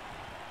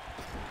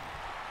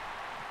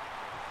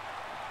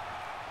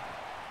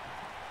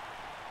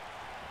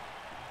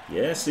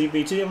 Yeah,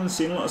 CBT. I haven't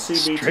seen a lot of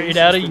CBT. Straight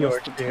out of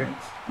Yorkshire.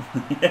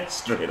 Yeah,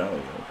 straight out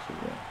of Yorkshire.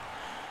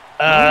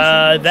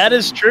 Yeah. That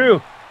is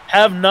true.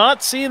 Have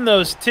not seen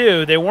those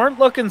two. They weren't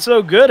looking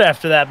so good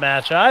after that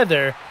match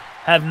either.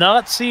 Have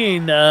not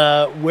seen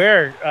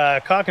where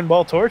Cock and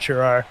Ball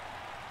Torture are.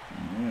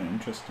 Yeah,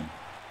 interesting.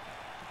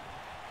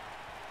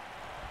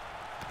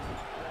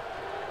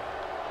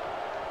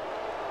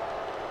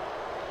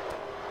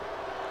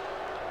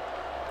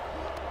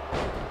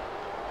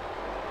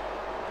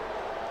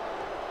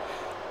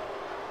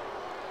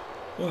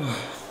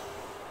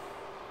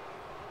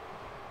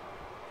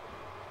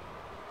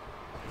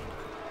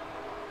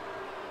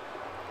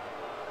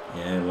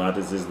 Yeah,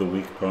 ladders is the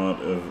weak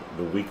point of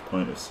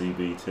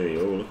CBT.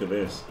 Oh, look at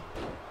this.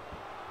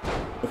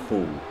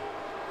 Oh.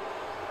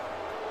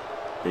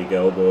 Big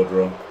elbow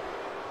drop.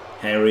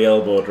 Hairy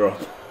elbow drop.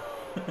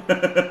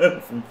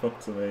 From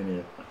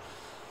Foxamania.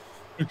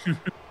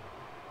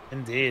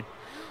 Indeed.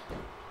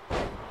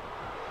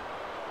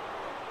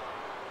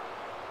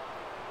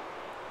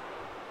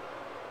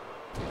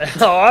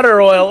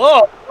 Otter Oil.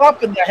 Oh,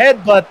 dropping the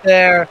headbutt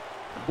there.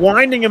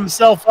 Winding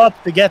himself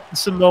up to get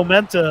some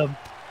momentum.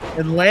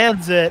 And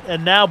lands it.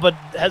 And now, but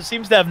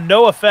seems to have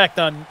no effect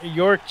on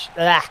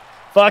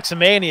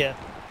Foxamania.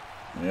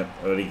 Yep,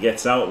 but he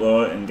gets out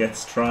though and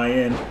gets Try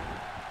in.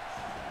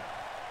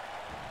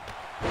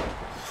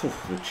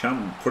 The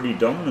champ pretty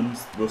dominant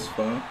thus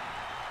far.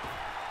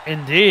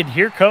 Indeed,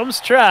 here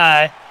comes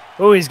Try.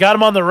 Oh, he's got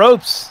him on the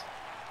ropes.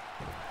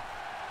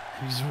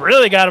 He's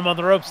really got him on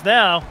the ropes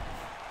now.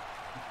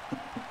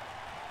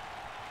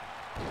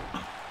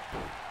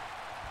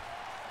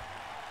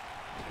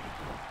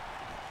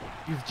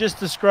 You've just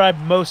described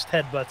most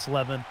headbutts,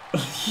 Lemon.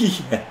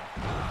 Yeah.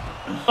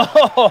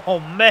 Oh,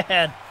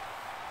 man.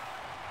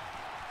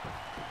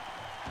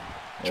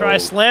 Try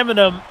slamming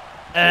him,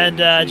 and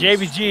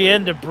JBG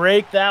in to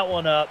break that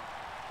one up.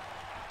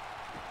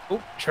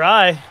 Oh,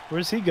 Try.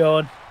 Where's he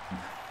going?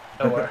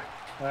 Nowhere.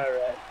 All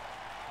right.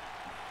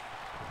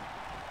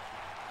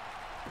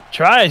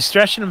 Try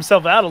stretching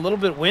himself out, a little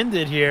bit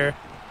winded here.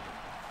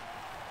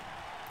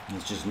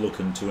 He's just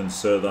looking to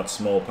insert that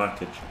small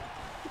package.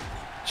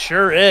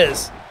 Sure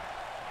is.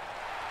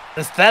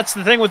 That's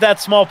the thing with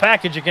that small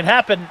package. It can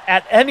happen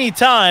at any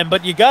time,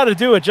 but you got to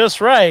do it just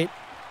right.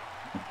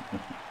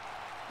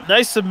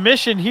 Nice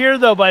submission here,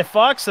 though, by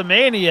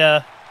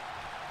Foxamania.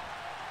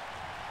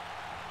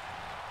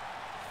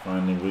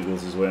 Finally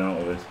wiggles his way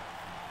out of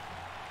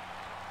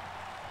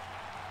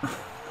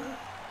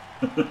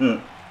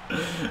it.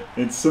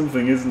 It's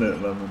something, isn't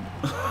it, Lemon?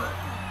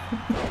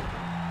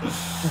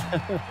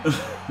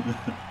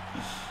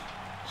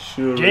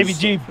 Sure.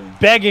 JVG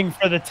begging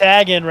for the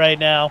tag in right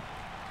now.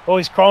 Oh,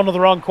 he's crawling to the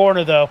wrong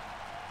corner, though.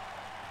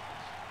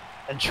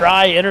 And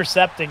try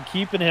intercepting,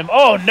 keeping him.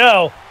 Oh,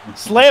 no.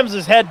 Slams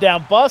his head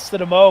down, busted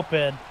him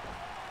open.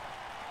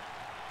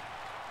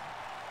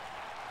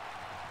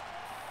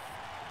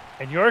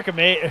 And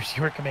Yorkamania,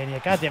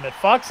 goddammit,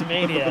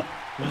 Foxamania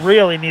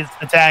really needs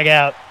to tag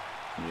out.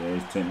 Yeah,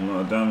 he's taking a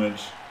lot of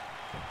damage.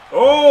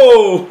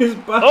 Oh, his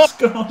back's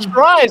gone.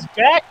 Tries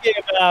back game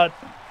out.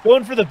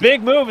 Going for the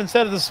big move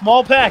instead of the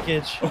small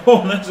package.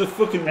 Oh, that's a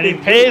fucking and he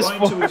big pays boot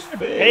right for to his it.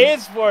 face.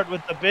 Pays for it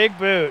with the big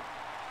boot.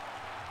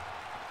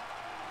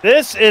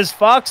 This is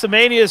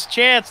Foxamania's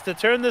chance to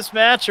turn this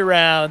match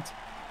around.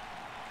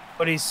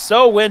 But he's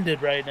so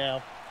winded right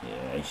now.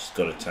 Yeah, he's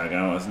got to tag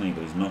out, hasn't he?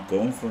 But he's not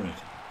going for it.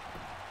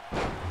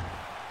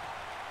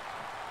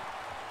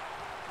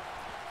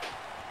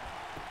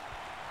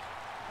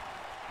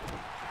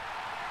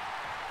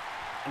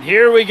 And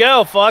here we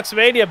go.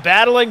 Foxamania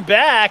battling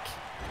back.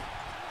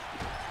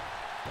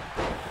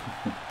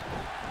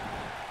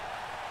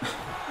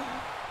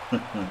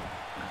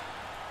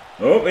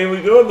 Oh, here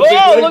we go. The big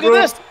leg look drop.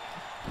 at this.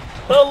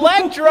 The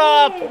leg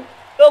drop.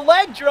 The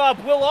leg drop.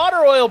 Will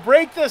Otter Oil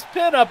break this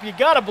pin up? You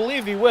got to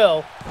believe he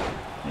will.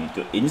 He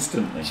do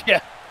instantly.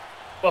 Yeah.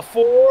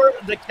 Before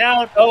the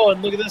count. Oh,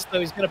 and look at this, though.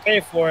 He's going to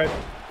pay for it.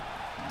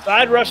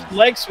 Side rush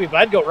leg sweep.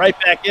 I'd go right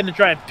back in and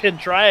try and pin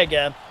try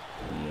again.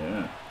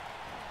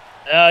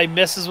 Yeah. He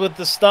misses with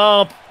the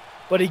stomp,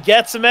 but he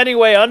gets him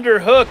anyway.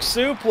 Underhook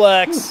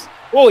suplex.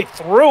 Oh, he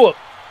threw him.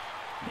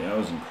 Yeah, that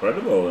was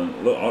incredible.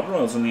 And look,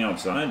 Otterall's on the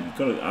outside.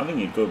 I think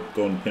you'd go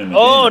and pin him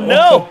Oh, again.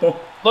 no. Oh.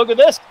 Look at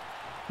this.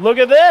 Look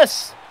at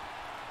this.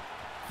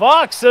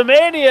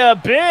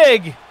 Foxamania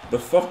big. The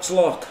Fox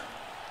Lock.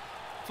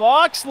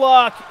 Fox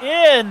lock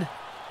in.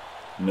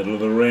 Middle of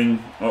the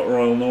ring.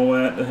 Otterall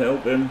nowhere to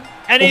help him.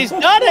 And he's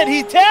done it.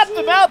 He tapped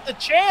him out, the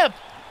champ.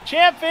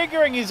 Champ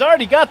figuring he's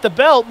already got the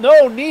belt.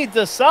 No need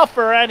to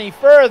suffer any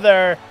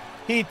further.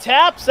 He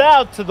taps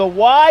out to the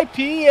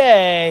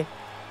YPA.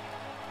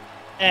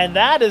 And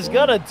that is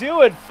going to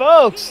do it,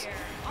 folks.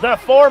 The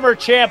former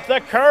champ,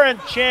 the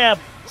current champ,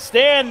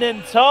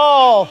 standing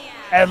tall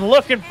and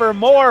looking for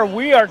more.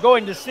 We are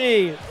going to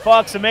see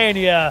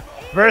Foxamania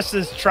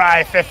versus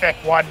Trifific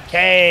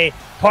 1K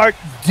Part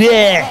D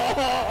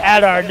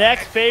at our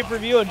next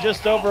pay-per-view in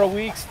just over a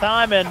week's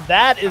time. And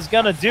that is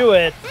going to do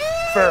it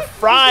for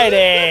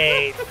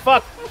Friday.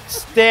 Friday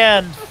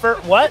Stand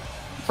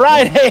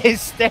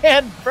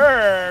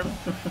Firm.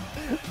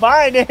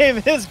 My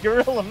name is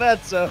Gorilla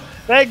Mezzo.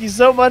 Thank you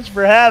so much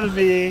for having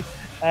me,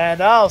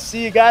 and I'll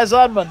see you guys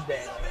on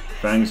Monday.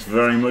 Thanks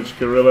very much,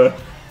 Gorilla.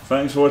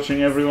 Thanks for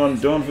watching, everyone.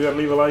 Don't forget to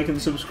leave a like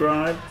and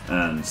subscribe,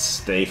 and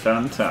stay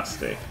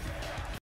fantastic.